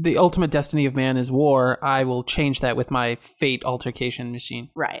legit is the ultimate destiny of man is war. I will change that with my fate altercation machine.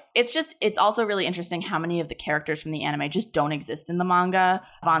 Right. It's also really interesting how many of the characters from the anime just don't exist in the manga.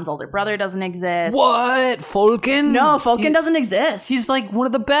 Vaughn's older brother doesn't exist. What? Fulkin? No, Fulkin doesn't exist. He's like one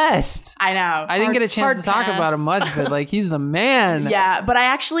of the best. I know. I didn't get a chance to talk about him much, but like he's the man. Yeah, but I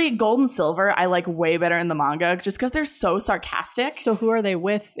actually, Gold and Silver, I like way better in the manga just because they're so sarcastic. So who are they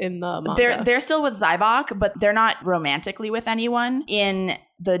with in the manga? They're still with Zybok, but they're not romantically with anyone. In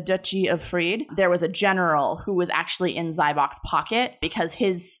the Duchy of Fried, there was a general who was actually in Zybok's pocket because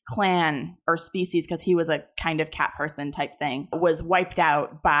his clan or species, because he was a kind of cat person type thing, was wiped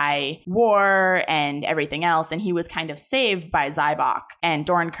out by war and everything else. And he was kind of saved by Zybok and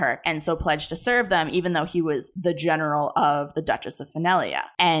Dornkirk, and so pledged to serve them, even though he was the general of the Duchess of Fenelia.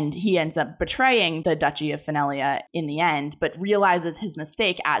 And he ends up betraying the Duchy of Fenelia in the end, but realizes his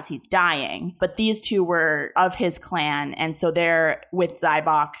mistake as he's dying. But these two were of his clan, and so they're with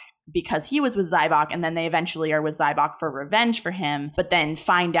Zybok because he was with Zybok, and then they eventually are with Zybok for revenge for him, but then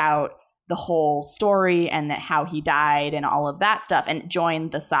find out the whole story and that how he died and all of that stuff, and join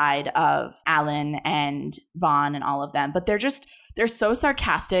the side of Alan and Vaughn and all of them. But they're so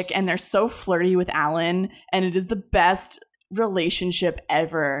sarcastic and they're so flirty with Alan, and it is the best relationship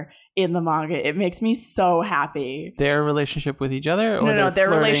ever in the manga. It makes me so happy. Their relationship with each other? Or No,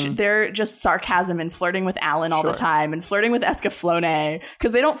 they're just sarcasm and flirting with Alan all the time, and flirting with Escaflowne,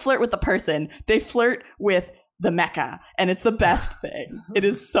 because they don't flirt with the person. They flirt with the mecha, and it's the best thing. It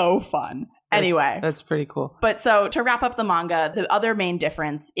is so fun. Anyway. That's pretty cool. But so to wrap up the manga, the other main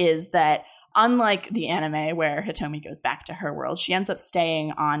difference is that unlike the anime where Hitomi goes back to her world, she ends up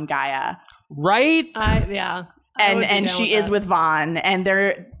staying on Gaia. Right? Yeah. And she is with Vaughn, and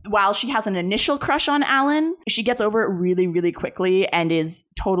while she has an initial crush on Alan, she gets over it really, really quickly and is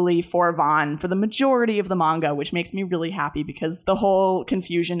totally for Vaughn for the majority of the manga, which makes me really happy, because the whole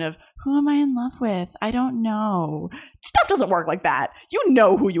confusion of who am I in love with? I don't know. Stuff doesn't work like that. You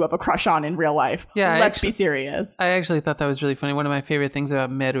know who you have a crush on in real life. Yeah, Let's be serious. I actually thought that was really funny. One of my favorite things about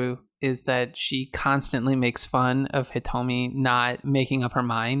Meru is that she constantly makes fun of Hitomi not making up her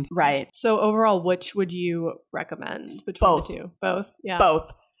mind. Right. So overall, which would you recommend between the two? Both? Yeah.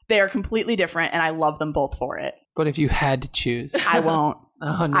 Both. They are completely different, and I love them both for it. But if you had to choose. I won't.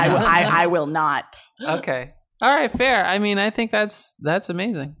 Oh, no. I will not. Okay. All right, fair. I mean, I think that's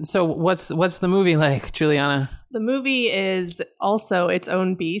amazing. So what's the movie like, Juliana? The movie is also its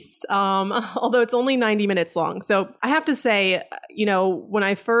own beast, although it's only 90 minutes long. So I have to say, when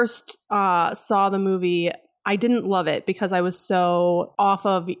I first saw the movie, I didn't love it because I was so off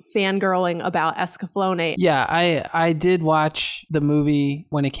of fangirling about Escaflowne. Yeah, I did watch the movie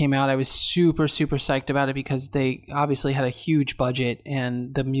when it came out. I was super, super psyched about it because they obviously had a huge budget,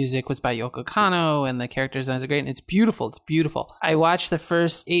 and the music was by Yoko Kanno, and the character designs are great, and it's beautiful. It's beautiful. I watched the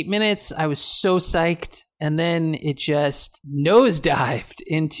first 8 minutes. I was so psyched. And then it just nosedived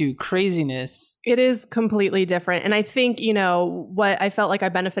into craziness. It is completely different. And I think, what I felt like I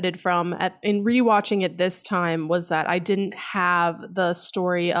benefited from in rewatching it this time was that I didn't have the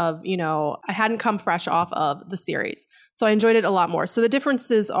story of, I hadn't come fresh off of the series. So I enjoyed it a lot more. So the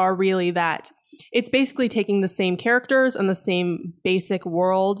differences are really that it's basically taking the same characters and the same basic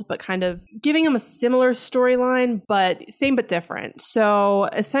world, but kind of giving them a similar storyline, but same but different. So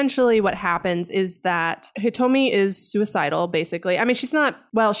essentially what happens is that Hitomi is suicidal, basically. I mean, she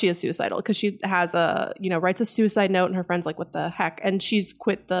is suicidal because she has writes a suicide note, and her friend's like, what the heck? And she's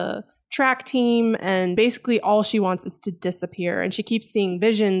quit the track team, and basically all she wants is to disappear. And she keeps seeing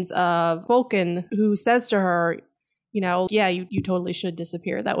visions of Vulcan, who says to her, you totally should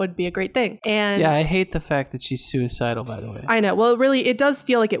disappear. That would be a great thing. And yeah, I hate the fact that she's suicidal, by the way. I know. Well, really, it does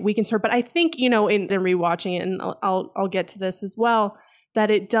feel like it weakens her. But I think, in rewatching it, and I'll get to this as well,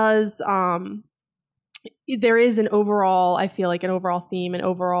 that it does... there is an overall theme and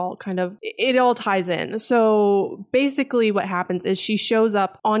overall kind of, it all ties in. So basically what happens is she shows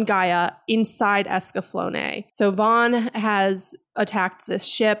up on Gaia inside Escaflowne. So Vaughn has attacked this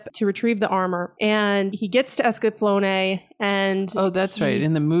ship to retrieve the armor, and he gets to Escaflowne, and oh, that's right.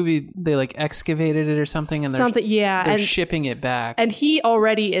 In the movie, they like excavated it or something, and they're shipping it back. And he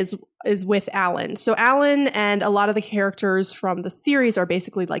already is with Alan. So Alan and a lot of the characters from the series are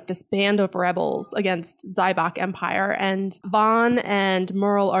basically like this band of rebels against Zybok Empire, and Vaughn and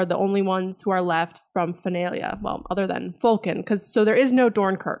Merle are the only ones who are left from Finalia. Well, other than Fulkin, so there is no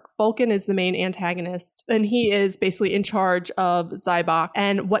Dornkirk. Fulkin is the main antagonist, and he is basically in charge of Zybok,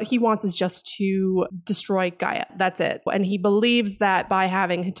 and what he wants is just to destroy Gaia. That's it. And he believes that by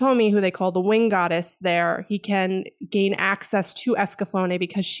having Hitomi, who they call the wing goddess there, he can gain access to Escaflowne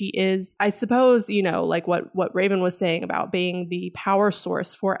because she is, I suppose, like what Raven was saying about being the power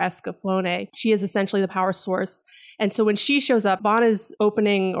source for Escaflowne. She is essentially the power source. And so when she shows up, Vaughn is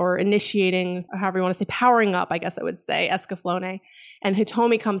opening or initiating, however you want to say, powering up, I guess I would say, Escaflowne. And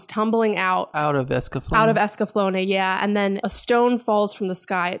Hitomi comes tumbling out of Escaflowne, yeah. And then a stone falls from the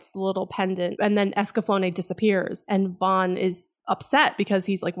sky. It's the little pendant. And then Escaflowne disappears. And Vaughn is upset because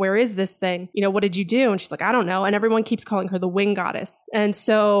he's like, where is this thing? What did you do? And she's like, I don't know. And everyone keeps calling her the wing goddess. And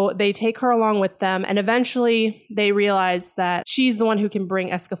so they take her along with them. And eventually they realize that she's the one who can bring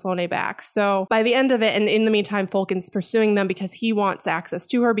Escaflowne back. So by the end of it, and in the meantime, Fulkin's pursuing them because he wants access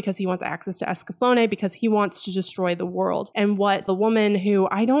to her, because he wants access to Escaflowne, because he wants to destroy the world. And what the woman who,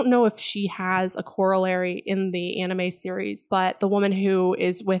 I don't know if she has a corollary in the anime series, but the woman who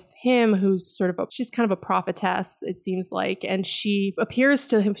is with him, who's she's kind of a prophetess, it seems like, and she appears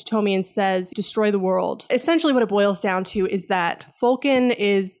to Hitomi and says, destroy the world. Essentially what it boils down to is that Fulkin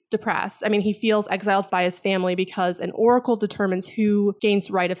is depressed. I mean, he feels exiled by his family because an oracle determines who gains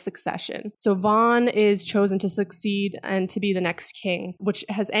right of succession. So Vaughn is chosen to succeed and to be the next king, which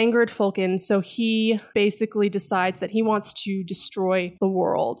has angered Fulkin. So he basically decides that he wants to destroy the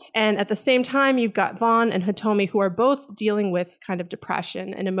world. And at the same time, you've got Vaughn and Hitomi, who are both dealing with kind of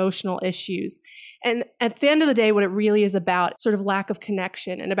depression and emotional issues. And at the end of the day, what it really is about, sort of lack of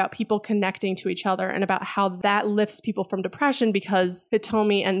connection, and about people connecting to each other, and about how that lifts people from depression because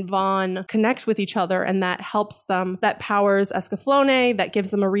Hitomi and Vaughn connect with each other, and that helps them, that powers Escaflowne, that gives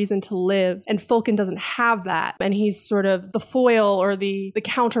them a reason to live. And Fulkin doesn't have that. And he's sort of the foil or the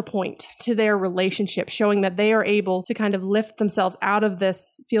counterpoint to their relationship, showing that they are able to kind of lift themselves out of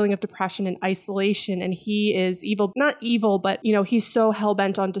this feeling of depression and isolation. And he is not evil, but, he's so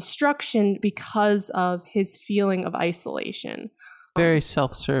hell-bent on destruction because of his feeling of isolation. Very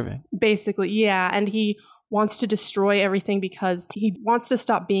self-serving. Basically, yeah. And he wants to destroy everything because he wants to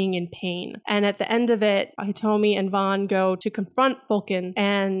stop being in pain. And at the end of it, Hitomi and Vaughn go to confront Fulkin,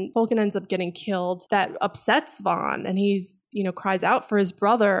 and Fulkin ends up getting killed. That upsets Vaughn, and he's, cries out for his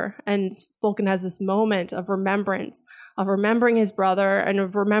brother. And Fulkin has this moment of remembrance, of remembering his brother and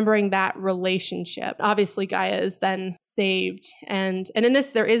of remembering that relationship. Obviously, Gaia is then saved. And in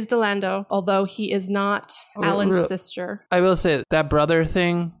this, there is Delando, although he is not Alan's sister. I will say that brother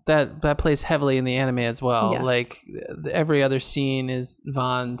thing, that plays heavily in the anime as well. Yes. Like every other scene is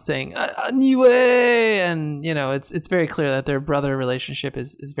Vaughn saying "Niue," and it's very clear that their brother relationship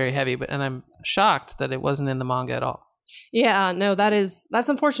is very heavy. And I'm shocked that it wasn't in the manga at all. Yeah, no, that's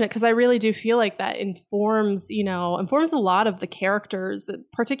unfortunate, because I really do feel like that informs a lot of the characters,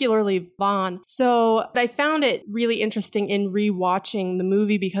 particularly Vaughn. So I found it really interesting in rewatching the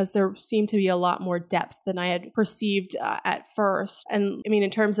movie because there seemed to be a lot more depth than I had perceived at first. And I mean,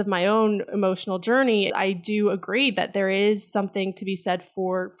 in terms of my own emotional journey, I do agree that there is something to be said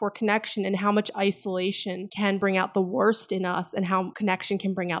for connection, and how much isolation can bring out the worst in us, and how connection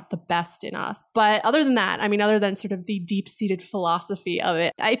can bring out the best in us. But other than that, I mean, other than sort of the deep-seated philosophy of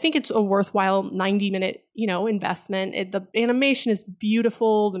it, I think it's a worthwhile 90-minute, investment. The animation is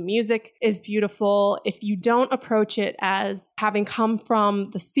beautiful. The music is beautiful. If you don't approach it as having come from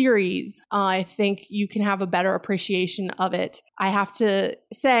the series, I think you can have a better appreciation of it. I have to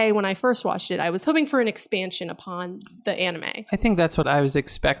say, when I first watched it, I was hoping for an expansion upon the anime. I think that's what I was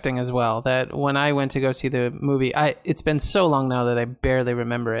expecting as well, that when I went to go see the movie, it's been so long now that I barely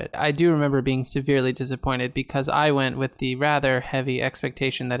remember it. I do remember being severely disappointed because I went with the rather heavy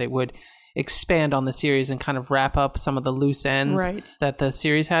expectation that it would expand on the series and kind of wrap up some of the loose ends that the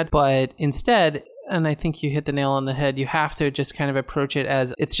series had. But instead, and I think you hit the nail on the head. You have to just kind of approach it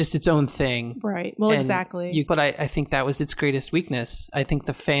as it's just its own thing. Right. Well, exactly. But I think that was its greatest weakness. I think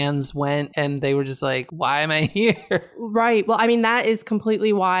the fans went and they were just like, why am I here? Right. Well, I mean, that is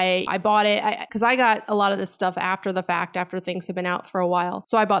completely why I bought it. Because I got a lot of this stuff after the fact, after things have been out for a while.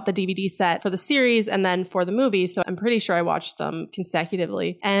 So I bought the DVD set for the series and then for the movie. So I'm pretty sure I watched them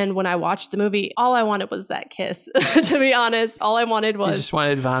consecutively. And when I watched the movie, all I wanted was that kiss, to be honest. All I wanted was... You just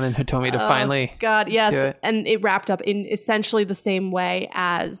wanted Vaughn and Hitomi to finally... God, yes. And it wrapped up in essentially the same way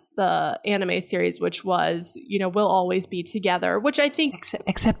as the anime series, which was, we'll always be together, which I think...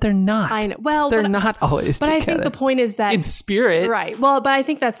 Except they're not. I know. Well, they're not always together. But I think the point is that... In spirit. Right. Well, but I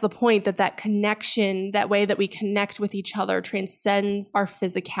think that's the point, that connection, that way that we connect with each other transcends our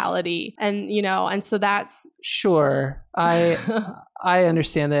physicality. And so that's... Sure. I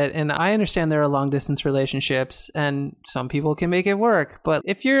understand that, and I understand there are long distance relationships and some people can make it work. But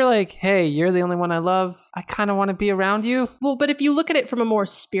if you're like, hey, you're the only one I love, I kind of want to be around you. Well, but if you look at it from a more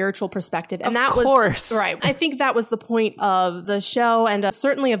spiritual perspective, and of course. Right. I think that was the point of the show and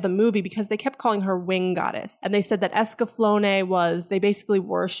certainly of the movie, because they kept calling her wing goddess. And they said that Escaflowne they basically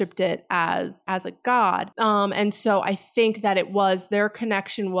worshipped it as a god. And so I think that their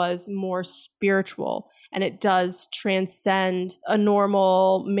connection was more spiritual. And it does transcend a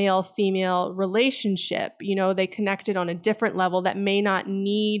normal male-female relationship. They connected on a different level that may not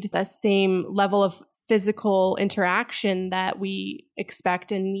need the same level of physical interaction that we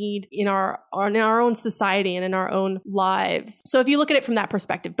expect and need in our own society and in our own lives. So if you look at it from that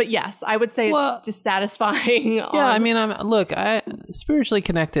perspective, but yes, I would say it's dissatisfying. Yeah, I mean, spiritually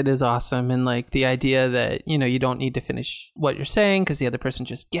connected is awesome, and like the idea that you don't need to finish what you're saying because the other person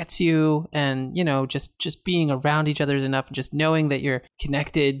just gets you, and just being around each other is enough, and just knowing that you're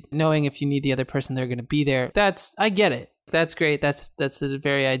connected, knowing if you need the other person, they're going to be there. I get it. That's great. That's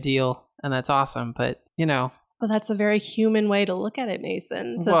very ideal. And that's awesome. But, Well, that's a very human way to look at it,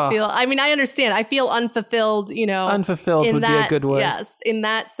 Mason. I understand. I feel unfulfilled, Unfulfilled would be a good word. Yes. In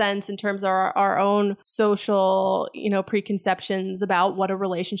that sense, in terms of our own social, preconceptions about what a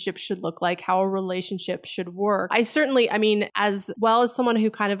relationship should look like, how a relationship should work. I certainly, as well as someone who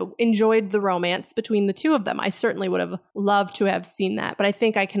kind of enjoyed the romance between the two of them, I certainly would have loved to have seen that. But I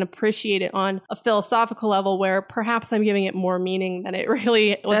think I can appreciate it on a philosophical level where perhaps I'm giving it more meaning than it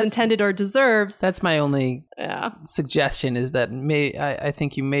really was intended or deserves. That's my only... suggestion is that I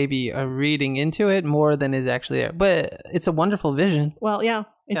think you maybe are reading into it more than is actually there, but it's a wonderful vision. Well, yeah,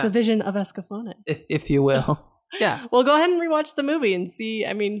 it's a vision of Escaflowne, if you will. Yeah. Well, go ahead and rewatch the movie and see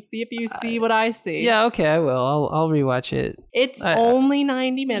if you see what I see. Yeah, okay, I will. I'll rewatch it. It's only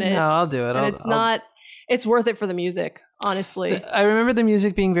 90 minutes. No, I'll do it. And it's worth it for the music, honestly. I remember the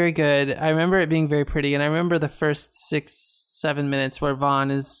music being very good. I remember it being very pretty, and I remember the first 6-7 minutes where Vaughn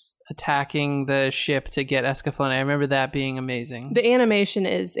is attacking the ship to get Escaflowne. I remember that being amazing. The animation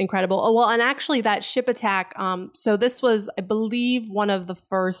is incredible. Oh, well, and actually that ship attack, so this was, I believe, one of the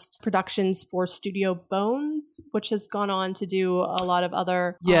first productions for Studio Bones, which has gone on to do a lot of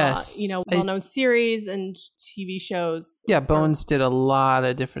other, well-known series and TV shows. Yeah, Bones did a lot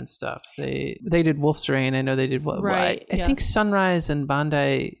of different stuff. They did Wolf's Rain. I know they did what? Right. I think Sunrise and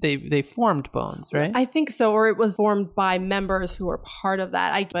Bandai, they formed Bones, right? I think so, or it was formed by members who were part of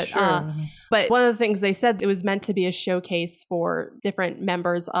that. Sure. But one of the things they said, it was meant to be a showcase for different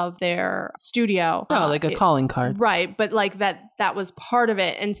members of their studio. Oh, like a calling card. Right. But like that was part of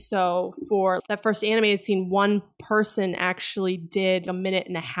it. And so for that first animated scene, one person actually did 1.5 minutes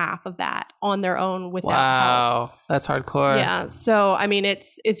of that on their own without help. That's hardcore. Yeah. So,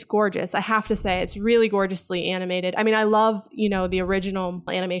 it's gorgeous. I have to say, it's really gorgeously animated. I love, the original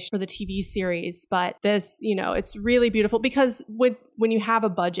animation for the TV series, but this, it's really beautiful because when you have a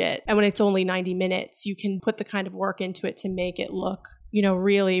budget and when it's only 90 minutes, you can put the kind of work into it to make it look,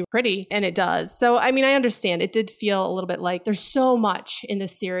 really pretty. And it does. So, I understand. It did feel a little bit like there's so much in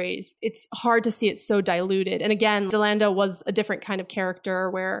this series. It's hard to see it so diluted. And again, Delando was a different kind of character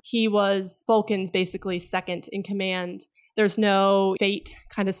where he was Vulcan's basically second in command. There's no fate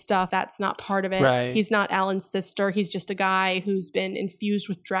kind of stuff. That's not part of it. Right. He's not Alan's sister. He's just a guy who's been infused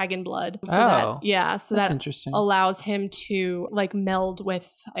with dragon blood. So that interesting. Allows him to meld with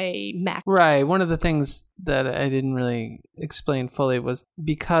a mech. Right. One of the things that I didn't really explain fully was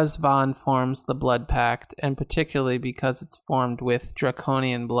because Vaughn forms the blood pact, and particularly because it's formed with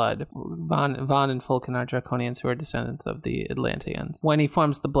draconian blood. Vaughn and Fulcan are draconians who are descendants of the Atlanteans. When he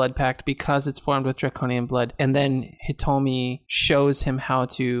forms the blood pact, because it's formed with draconian blood, and then Hitomi shows him how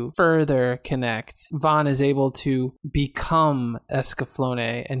to further connect, Vaughn is able to become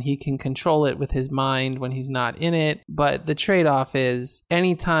Escaflowne, and he can control it with his mind when he's not in it. But the trade-off is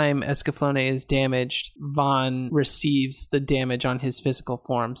anytime Escaflowne is damaged, Vaughn receives the damage on his physical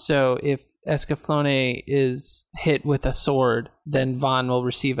form. So if Escaflowne is hit with a sword, then Vaughn will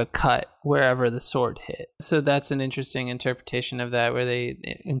receive a cut wherever the sword hit. So that's an interesting interpretation of that, where they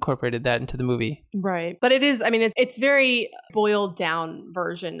incorporated that into the movie. Right. But it is, I mean, it's very boiled down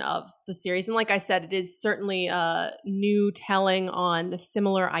version of the series. And like I said, it is certainly a new telling on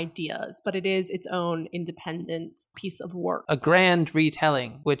similar ideas, but it is its own independent piece of work. A grand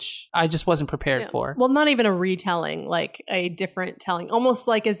retelling, which I just wasn't prepared for. Well, not even a retelling, like a different telling. Almost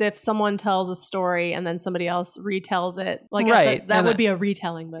like as if someone tells a story and then somebody else retells it. Like right. that would be a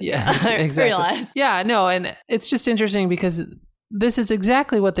retelling, but yeah, exactly. Realize. Yeah, no, and it's just interesting because this is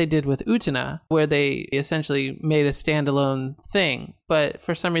exactly what they did with Utena, where they essentially made a standalone thing. But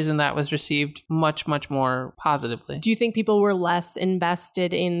for some reason, that was received much, much more positively. Do you think people were less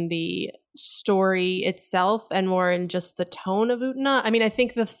invested in the story itself and more in just the tone of Utena? I mean, I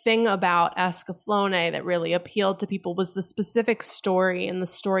think the thing about Escaflowne that really appealed to people was the specific story and the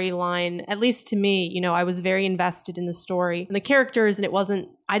storyline. At least to me, you know, I was very invested in the story and the characters, and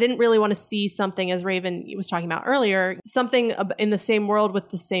I didn't really want to see something, as Raven was talking about earlier, something in the same world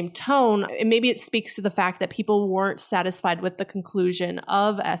with the same tone. And maybe it speaks to the fact that people weren't satisfied with the conclusion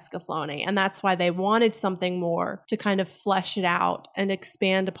of Escaflowne, and that's why they wanted something more to kind of flesh it out and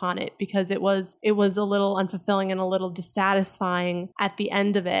expand upon it, because it was a little unfulfilling and a little dissatisfying at the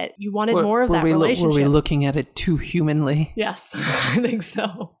end of it. You wanted more of that relationship. Were we looking at it too humanly? Yes, I think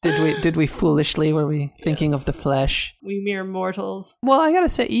so. Did we foolishly? Were we thinking of the flesh? We mere mortals. Well, I gotta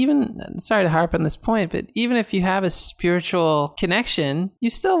say, sorry to harp on this point, but even if you have a spiritual connection,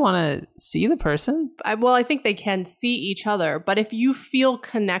 you still want to see the person. I think they can see each other, but if you feel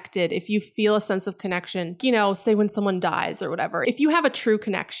connected, if you feel a sense of connection, you know, say when someone dies or whatever, if you have a true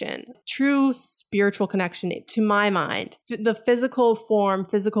connection, true spiritual connection, to my mind, the physical form,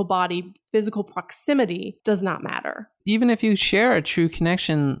 physical body, physical proximity does not matter. Even if you share a true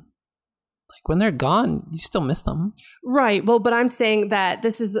connection, like when they're gone, you still miss them. Right. Well, but I'm saying that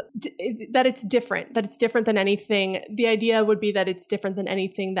that it's different, than anything. The idea would be that it's different than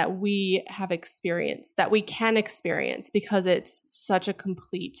anything that we have experienced, that we can experience, because it's such a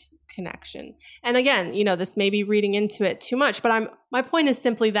complete connection. And again, you know, this may be reading into it too much, but my point is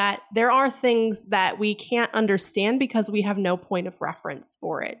simply that there are things that we can't understand because we have no point of reference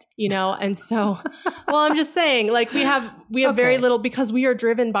for it, you know? And so, well, I'm just saying, like, we have okay. Very little, because we are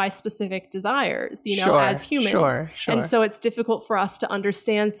driven by specific desires, you know, as humans. Sure. And so it's difficult for us to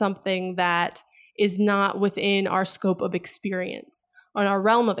understand something that is not within our scope of experience, or our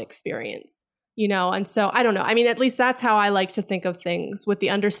realm of experience. You know, and so I don't know. I mean, at least that's how I like to think of things, with the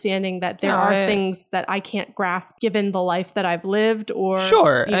understanding that there are things that I can't grasp given the life that I've lived, or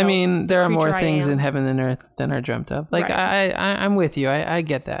sure. You know, I mean, there are more things in heaven and earth than are dreamt of. Like right. I'm with you. I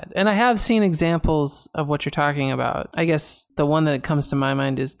get that, and I have seen examples of what you're talking about. I guess the one that comes to my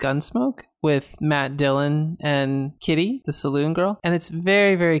mind is Gunsmoke, with Matt Dillon and Kitty, the saloon girl, and it's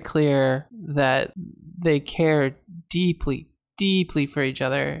very, very clear that they care deeply for each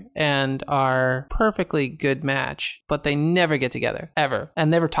other and are perfectly good match, but they never get together ever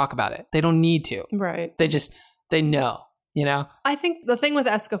and never talk about it. They don't need to. Right. They know. You know, I think the thing with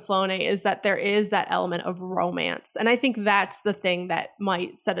Escaflowne is that there is that element of romance. And I think that's the thing that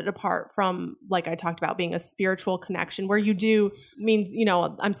might set it apart from, like I talked about, being a spiritual connection, where you do means, you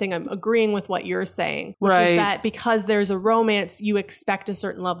know, I'm saying I'm agreeing with what you're saying, which is that because there's a romance, you expect a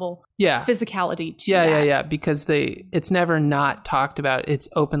certain level of physicality to that. Yeah. Because it's never not talked about. It's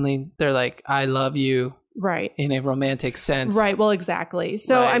openly, they're like, I love you. Right. In a romantic sense. Right. Well, exactly.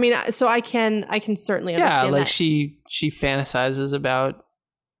 So, right. I mean, so I can certainly understand like that. she fantasizes about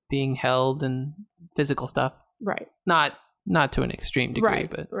being held and physical stuff. Right. Not to an extreme degree,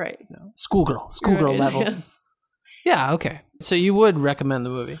 but right. You know, schoolgirl level. Yes. Yeah. Okay. So you would recommend the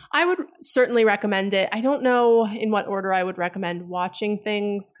movie? I would certainly recommend it. I don't know in what order I would recommend watching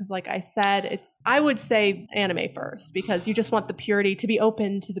things because, like I said, I would say anime first because you just want the purity to be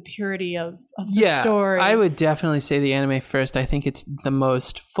open to the purity of the story. I would definitely say the anime first. I think it's the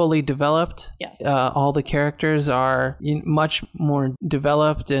most fully developed. Yes. All the characters are much more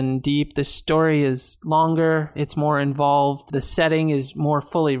developed and deep. The story is longer. It's more involved. The setting is more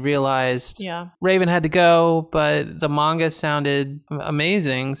fully realized. Yeah. Raven had to go, but the manga sounded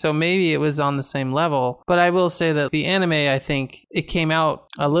amazing. So maybe it was on the same level. But I will say that the anime, I think it came out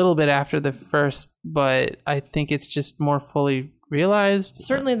a little bit after the first, but I think it's just more fully realized.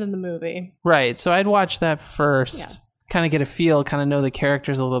 Certainly than the movie. Right. So I'd watch that first. Yes. Kind of get a feel, kind of know the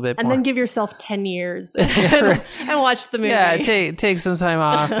characters a little bit and more. then give yourself 10 years and watch the movie. Yeah, take some time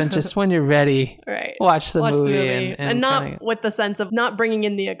off and just when you're ready, right. watch the movie. And not with the sense of not bringing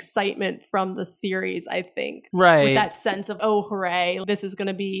in the excitement from the series, I think. Right. With that sense of, oh, hooray, this is going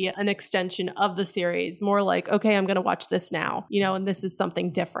to be an extension of the series. More like, okay, I'm going to watch this now, and this is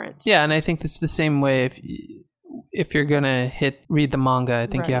something different. Yeah, and I think it's the same way if you're going to read the manga, I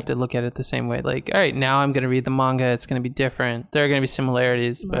think you have to look at it the same way. Like, all right, now I'm going to read the manga. It's going to be different. There are going to be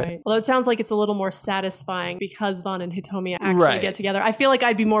similarities. But Although it sounds like it's a little more satisfying because Vaughn and Hitomi actually get together. I feel like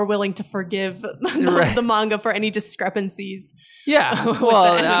I'd be more willing to forgive the manga for any discrepancies. Yeah,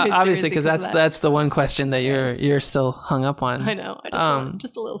 well, obviously, because that's the one question that you're still hung up on. I know. I just want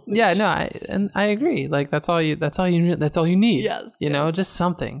just a little smooch. Yeah, no, I agree. Like that's all you need. Yes, just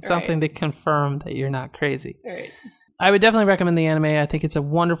something to confirm that you're not crazy. Right. I would definitely recommend the anime. I think it's a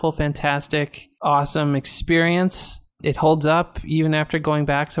wonderful, fantastic, awesome experience. It holds up even after going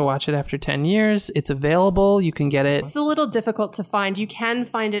back to watch it after 10 years. It's available. You can get it. It's a little difficult to find. You can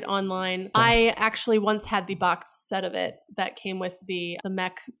find it online. I actually once had the box set of it that came with the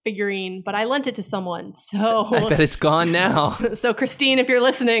mech figurine, but I lent it to someone. So I bet it's gone now. So Christine, if you're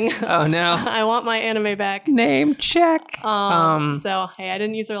listening, oh no, I want my anime back. Name check. So hey, I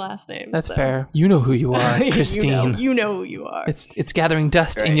didn't use her last name. That's fair. You know who you are, Christine. you know who you are. It's gathering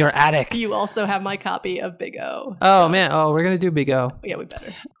dust in your attic. You also have my copy of Big O. Oh man, we're gonna do Big O. Yeah, we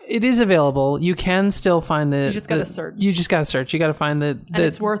better. It is available. You can still find the. You just gotta search. You just gotta search. You gotta find and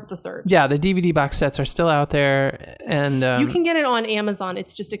it's worth the search. Yeah, the DVD box sets are still out there, and you can get it on Amazon.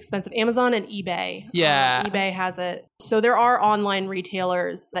 It's just expensive. Amazon and eBay. Yeah, eBay has it. So there are online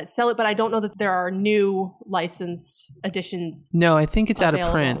retailers that sell it, but I don't know that there are new licensed editions. No, I think it's out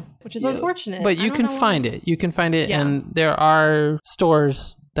of print, which is unfortunate. But you can find it. You can find it, and there are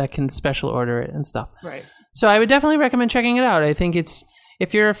stores that can special order it and stuff. Right. So I would definitely recommend checking it out. I think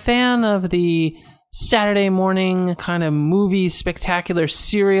if you're a fan of the Saturday morning kind of movie spectacular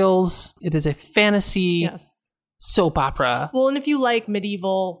serials, it is a fantasy soap opera. Well, and if you like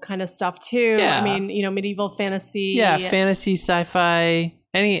medieval kind of stuff too, I mean, medieval fantasy. Yeah, fantasy, sci-fi,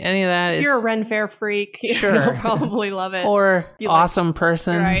 any of that. If you're a Ren Fair freak, sure. you'll probably love it. Or awesome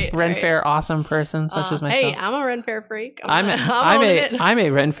person, Ren right. Fair awesome person, such as myself. Hey, I'm a Ren Fair freak. I'm a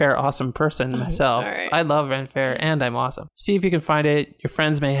Ren Fair awesome person myself. Right. I love Ren Fair and I'm awesome. See if you can find it. Your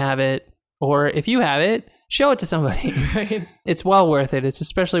friends may have it. Or if you have it, show it to somebody. Right. It's well worth it. It's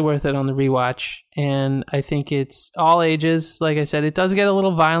especially worth it on the rewatch. And I think it's all ages. Like I said, it does get a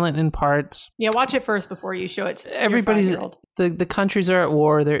little violent in parts. Yeah, watch it first before you show it to everybody's. Your 5-year-old. The countries are at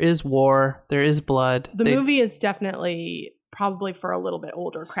war. There is war. There is blood. The movie is definitely probably for a little bit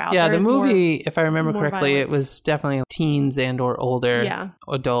older crowd. Yeah, the movie, if I remember correctly, violence. it was definitely teens and or older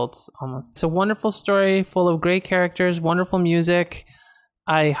adults almost. It's a wonderful story full of great characters, wonderful music.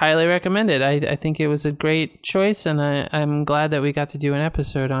 I highly recommend it. I think it was a great choice, and I'm glad that we got to do an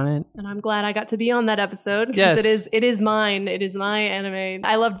episode on it. And I'm glad I got to be on that episode Yes. because it is mine. It is my anime.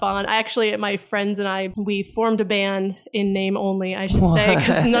 I loved Vaughn. Actually, my friends and I, we formed a band in name only, I should say,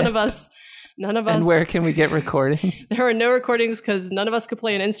 because none of us. And where can we get recording? There were no recordings because none of us could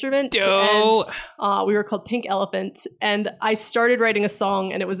play an instrument. And, we were called Pink Elephant, and I started writing a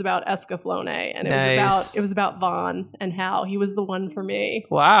song, and it was about Escaflowne, and it was about Vaughn and how he was the one for me.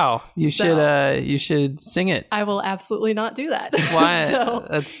 Wow, you should sing it. I will absolutely not do that. Why?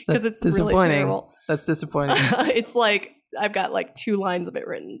 That's it's disappointing. Really terrible. That's disappointing. It's like I've got like 2 lines of it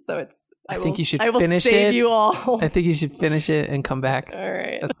written, so it's. I think you should finish it. I will save it. You all. I think you should finish it and come back. All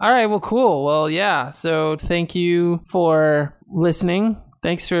right. All right. Well, cool. Well, yeah. So thank you for listening.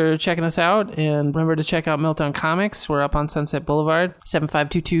 Thanks for checking us out. And remember to check out Meltdown Comics. We're up on Sunset Boulevard,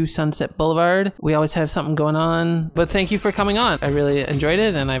 7522 Sunset Boulevard. We always have something going on. But thank you for coming on. I really enjoyed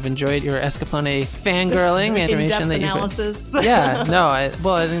it, and I've enjoyed your Escaflowne fangirling animation that you've analysis. Yeah. No. I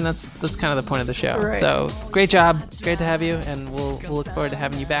think that's kind of the point of the show. Right. So great job. It's great to have you, and we'll look forward to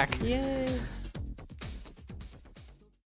having you back. Yay.